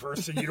city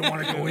person, you don't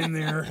want to go in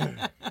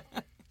there.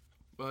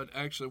 But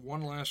actually,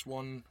 one last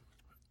one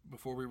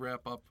before we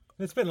wrap up.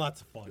 It's been lots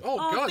of fun. Oh,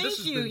 Oh, God, thank this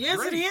has you. been Yes,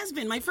 great. it has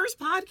been my first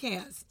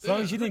podcast. As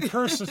long as you didn't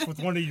curse us with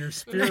one of your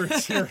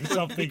spirits here or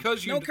something.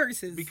 Because you No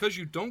curses. Because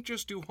you don't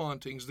just do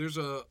hauntings. There's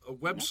a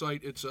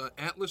website. It's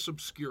Atlas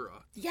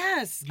Obscura.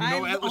 Yes. You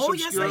know Atlas oh,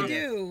 yes, Obscura? I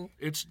do.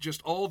 It's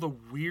just all the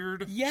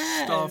weird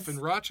Yes. stuff. And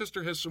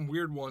Rochester has some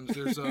weird ones.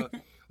 There's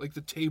like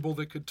the table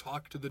that could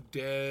talk to the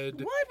dead.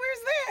 What? Where's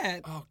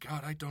that? Oh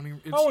God, I don't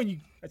even. It's, Oh, and you,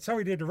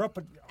 sorry to interrupt,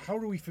 but how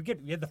do we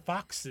forget? We had the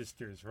Fox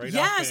sisters, right?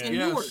 Yes, up in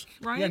there. Yes. Newark,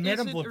 right? Yeah, Is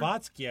Madame it- or-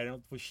 Blavatsky.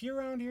 Was she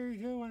around here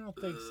too? I don't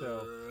think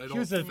so. I She don't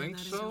was a think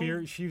so.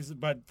 spirit. She was,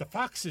 but the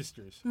Fox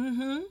sisters.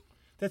 Mm-hmm.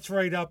 That's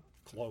right up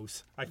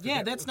close. I Yeah,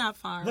 forget that's what- not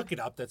far. Look it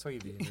up. That's why you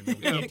did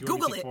it.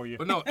 Google it. For you.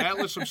 But no,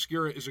 Atlas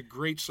Obscura is a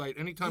great site.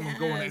 Anytime I'm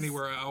going Yes.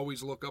 anywhere, I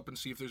always look up and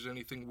see if there's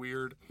anything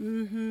weird.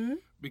 Mm-hmm.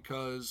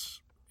 Because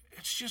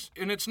it's just,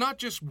 and it's not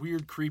just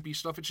weird, creepy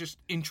stuff. It's just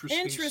interesting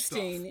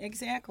Interesting, stuff.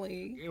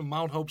 exactly.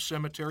 Mount Hope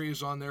Cemetery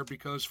is on there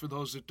because, for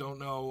those that don't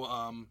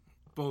know,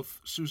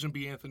 both Susan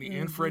B. Anthony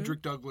and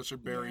Frederick Douglass are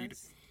buried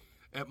Yes.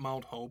 at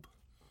Mount Hope.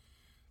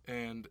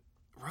 And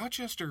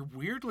Rochester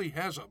weirdly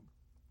has a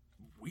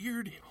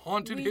weird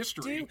haunted We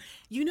history. do.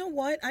 You know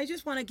what? I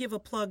just want to give a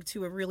plug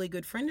to a really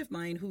good friend of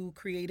mine who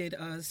created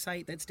a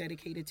site that's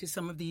dedicated to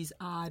some of these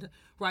odd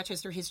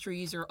Rochester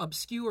histories or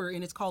obscure,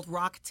 and it's called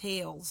Rock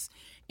Tales.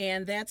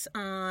 And that's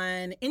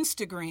on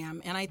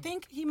Instagram. And I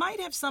think he might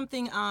have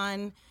something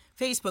on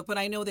Facebook, but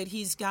I know that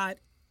he's got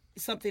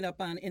something up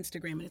on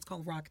Instagram, and it's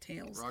called Rock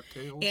Tales. Rock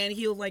Tales? And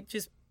he'll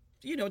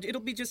it'll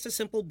be just a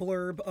simple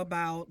blurb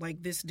about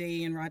like this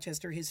day in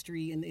Rochester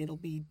history, and it'll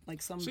be like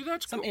some See,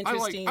 that's some cool. I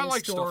like- interesting I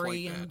like stuff like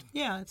story. that. And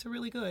yeah, it's a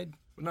really good.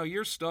 But now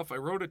your stuff, I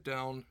wrote it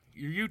down.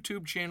 Your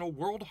YouTube channel,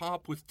 World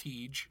Hop with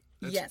Tej.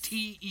 That's Yes.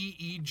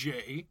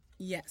 Teej.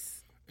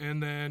 Yes.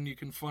 And then you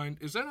can find,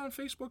 is that on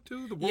Facebook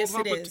too? The World Yes,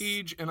 Hop it with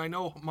is. Tej. And I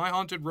know My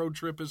Haunted Road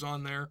Trip is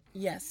on there.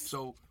 Yes.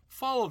 So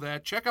follow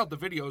that. Check out the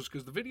videos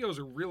because the videos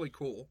are really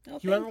cool. Oh,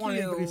 Do you ever thank want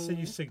anybody to send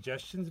you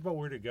suggestions about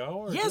where to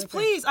go? Or Yes, is that-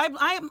 please. I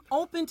am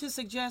open to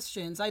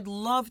suggestions. I'd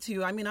love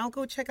to. I mean, I'll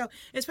go check out,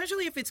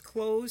 especially if it's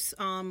close,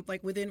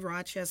 like within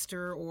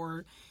Rochester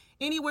or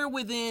anywhere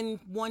within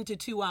 1 to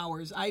 2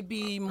 hours. I'd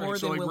be more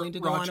So than like willing to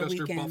go on a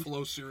Rochester, weekend.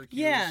 Buffalo, Syracuse,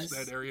 Yes.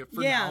 that area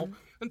for Yeah. now.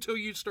 Until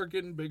you start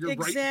getting bigger.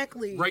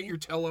 Exactly. Write your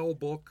tell-all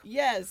book.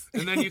 Yes.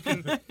 And then you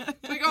can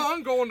like, oh,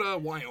 I'm going to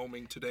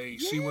Wyoming today.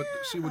 See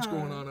what's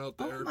going on out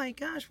there. Oh my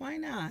gosh, why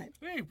not?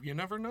 Hey, you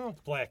never know.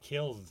 Black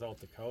Hills in South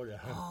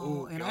Dakota.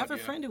 Oh, and I God, have a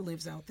yeah. friend who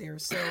lives out there,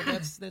 so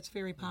that's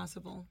very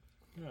possible.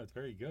 Yeah, it's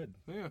very good.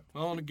 Yeah.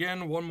 Well, and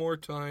again, one more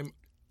time,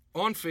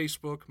 on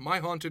Facebook, My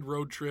Haunted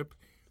Road Trip,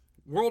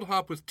 World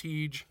Hop with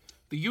Tej.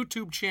 The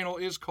YouTube channel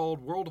is called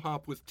World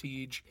Hop with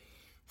Tej.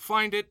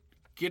 Find it,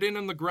 get in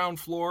on the ground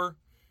floor,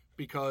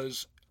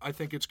 because I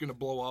think it's going to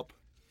blow up.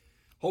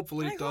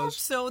 Hopefully it I does. hope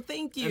so.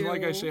 Thank you. And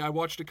like I say, I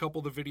watched a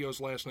couple of the videos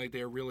last night.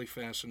 They are really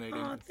fascinating.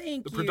 Oh,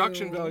 thank the you.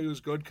 production value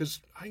is good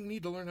because I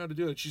need to learn how to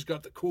do it. She's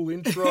got the cool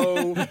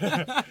intro.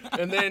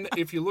 And then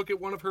if you look at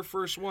one of her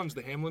first ones,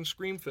 the Hamlin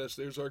Screamfest,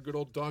 there's our good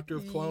old Doctor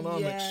of Clownomics,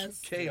 Yes.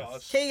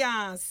 Chaos.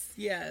 Chaos.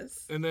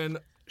 Yes. And then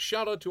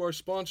shout out to our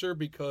sponsor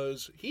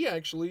because he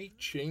actually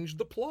changed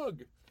the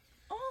plug.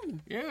 Oh.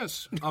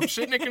 Yes,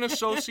 Upsitnik and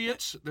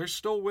Associates. They're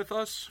still with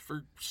us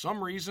for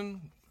some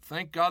reason.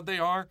 Thank God they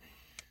are.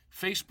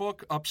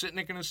 Facebook,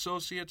 Upsitnik and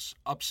Associates,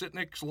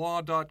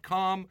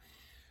 upsitnikslaw.com.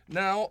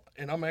 Now,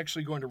 and I'm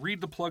actually going to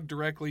read the plug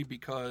directly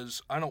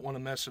because I don't want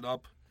to mess it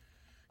up.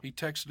 He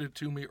texted it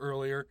to me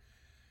earlier.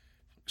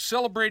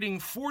 Celebrating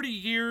 40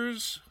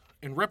 years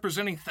and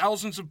representing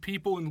thousands of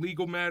people in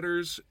legal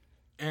matters.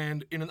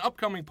 And in an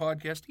upcoming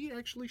podcast, he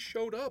actually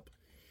showed up.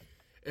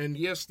 And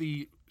yes,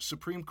 the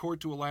Supreme Court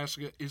to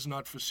Alaska is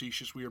not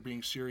facetious. We are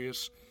being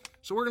serious.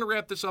 So we're going to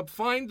wrap this up.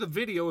 Find the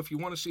video if you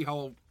want to see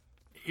how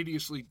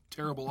hideously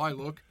terrible I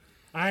look.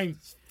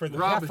 For the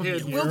Rob half of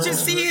hid. the We'll year-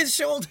 just see his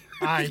shoulder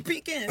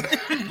peek in.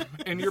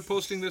 And you're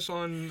posting this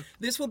on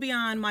This will be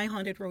on My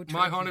Haunted Road Trip.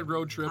 My Haunted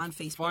Road Trip. On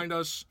Facebook. Find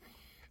us.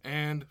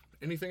 And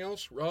anything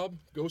else, Rob?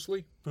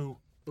 Ghostly? Boo.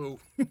 Boo.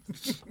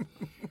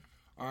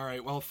 All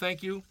right. Well,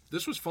 thank you.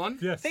 This was fun.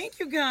 Yes. Thank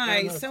you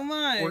guys so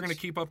much. We're going to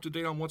keep up to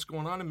date on what's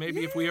going on, and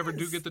maybe if we ever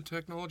do get the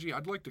technology,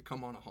 I'd like to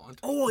come on a haunt.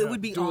 Oh, it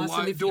would be Do a awesome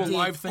live- if do you a did.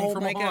 live thing oh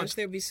from my a gosh, haunt.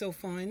 that'd be so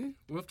fun.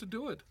 We'll have to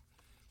do it.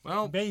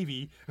 Well,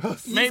 Baby.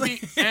 maybe.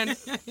 And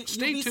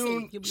stay be safe.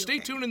 tuned. You'll be Stay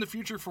okay. tuned in the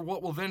future for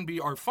what will then be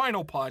our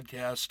final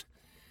podcast,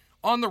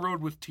 On the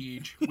Road with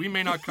Tej. We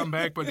may not come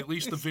back, but at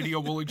least the video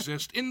will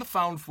exist in the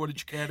found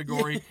footage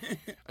category.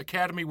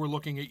 Academy, we're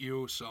looking at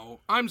you.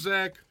 So I'm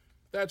Zach.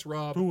 That's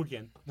Rob. Boo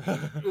again.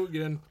 Boo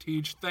again.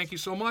 Tej, thank you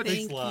so much.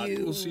 Thank lot.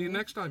 you. We'll see you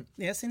next time.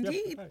 Yes, Yep.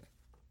 indeed. All right.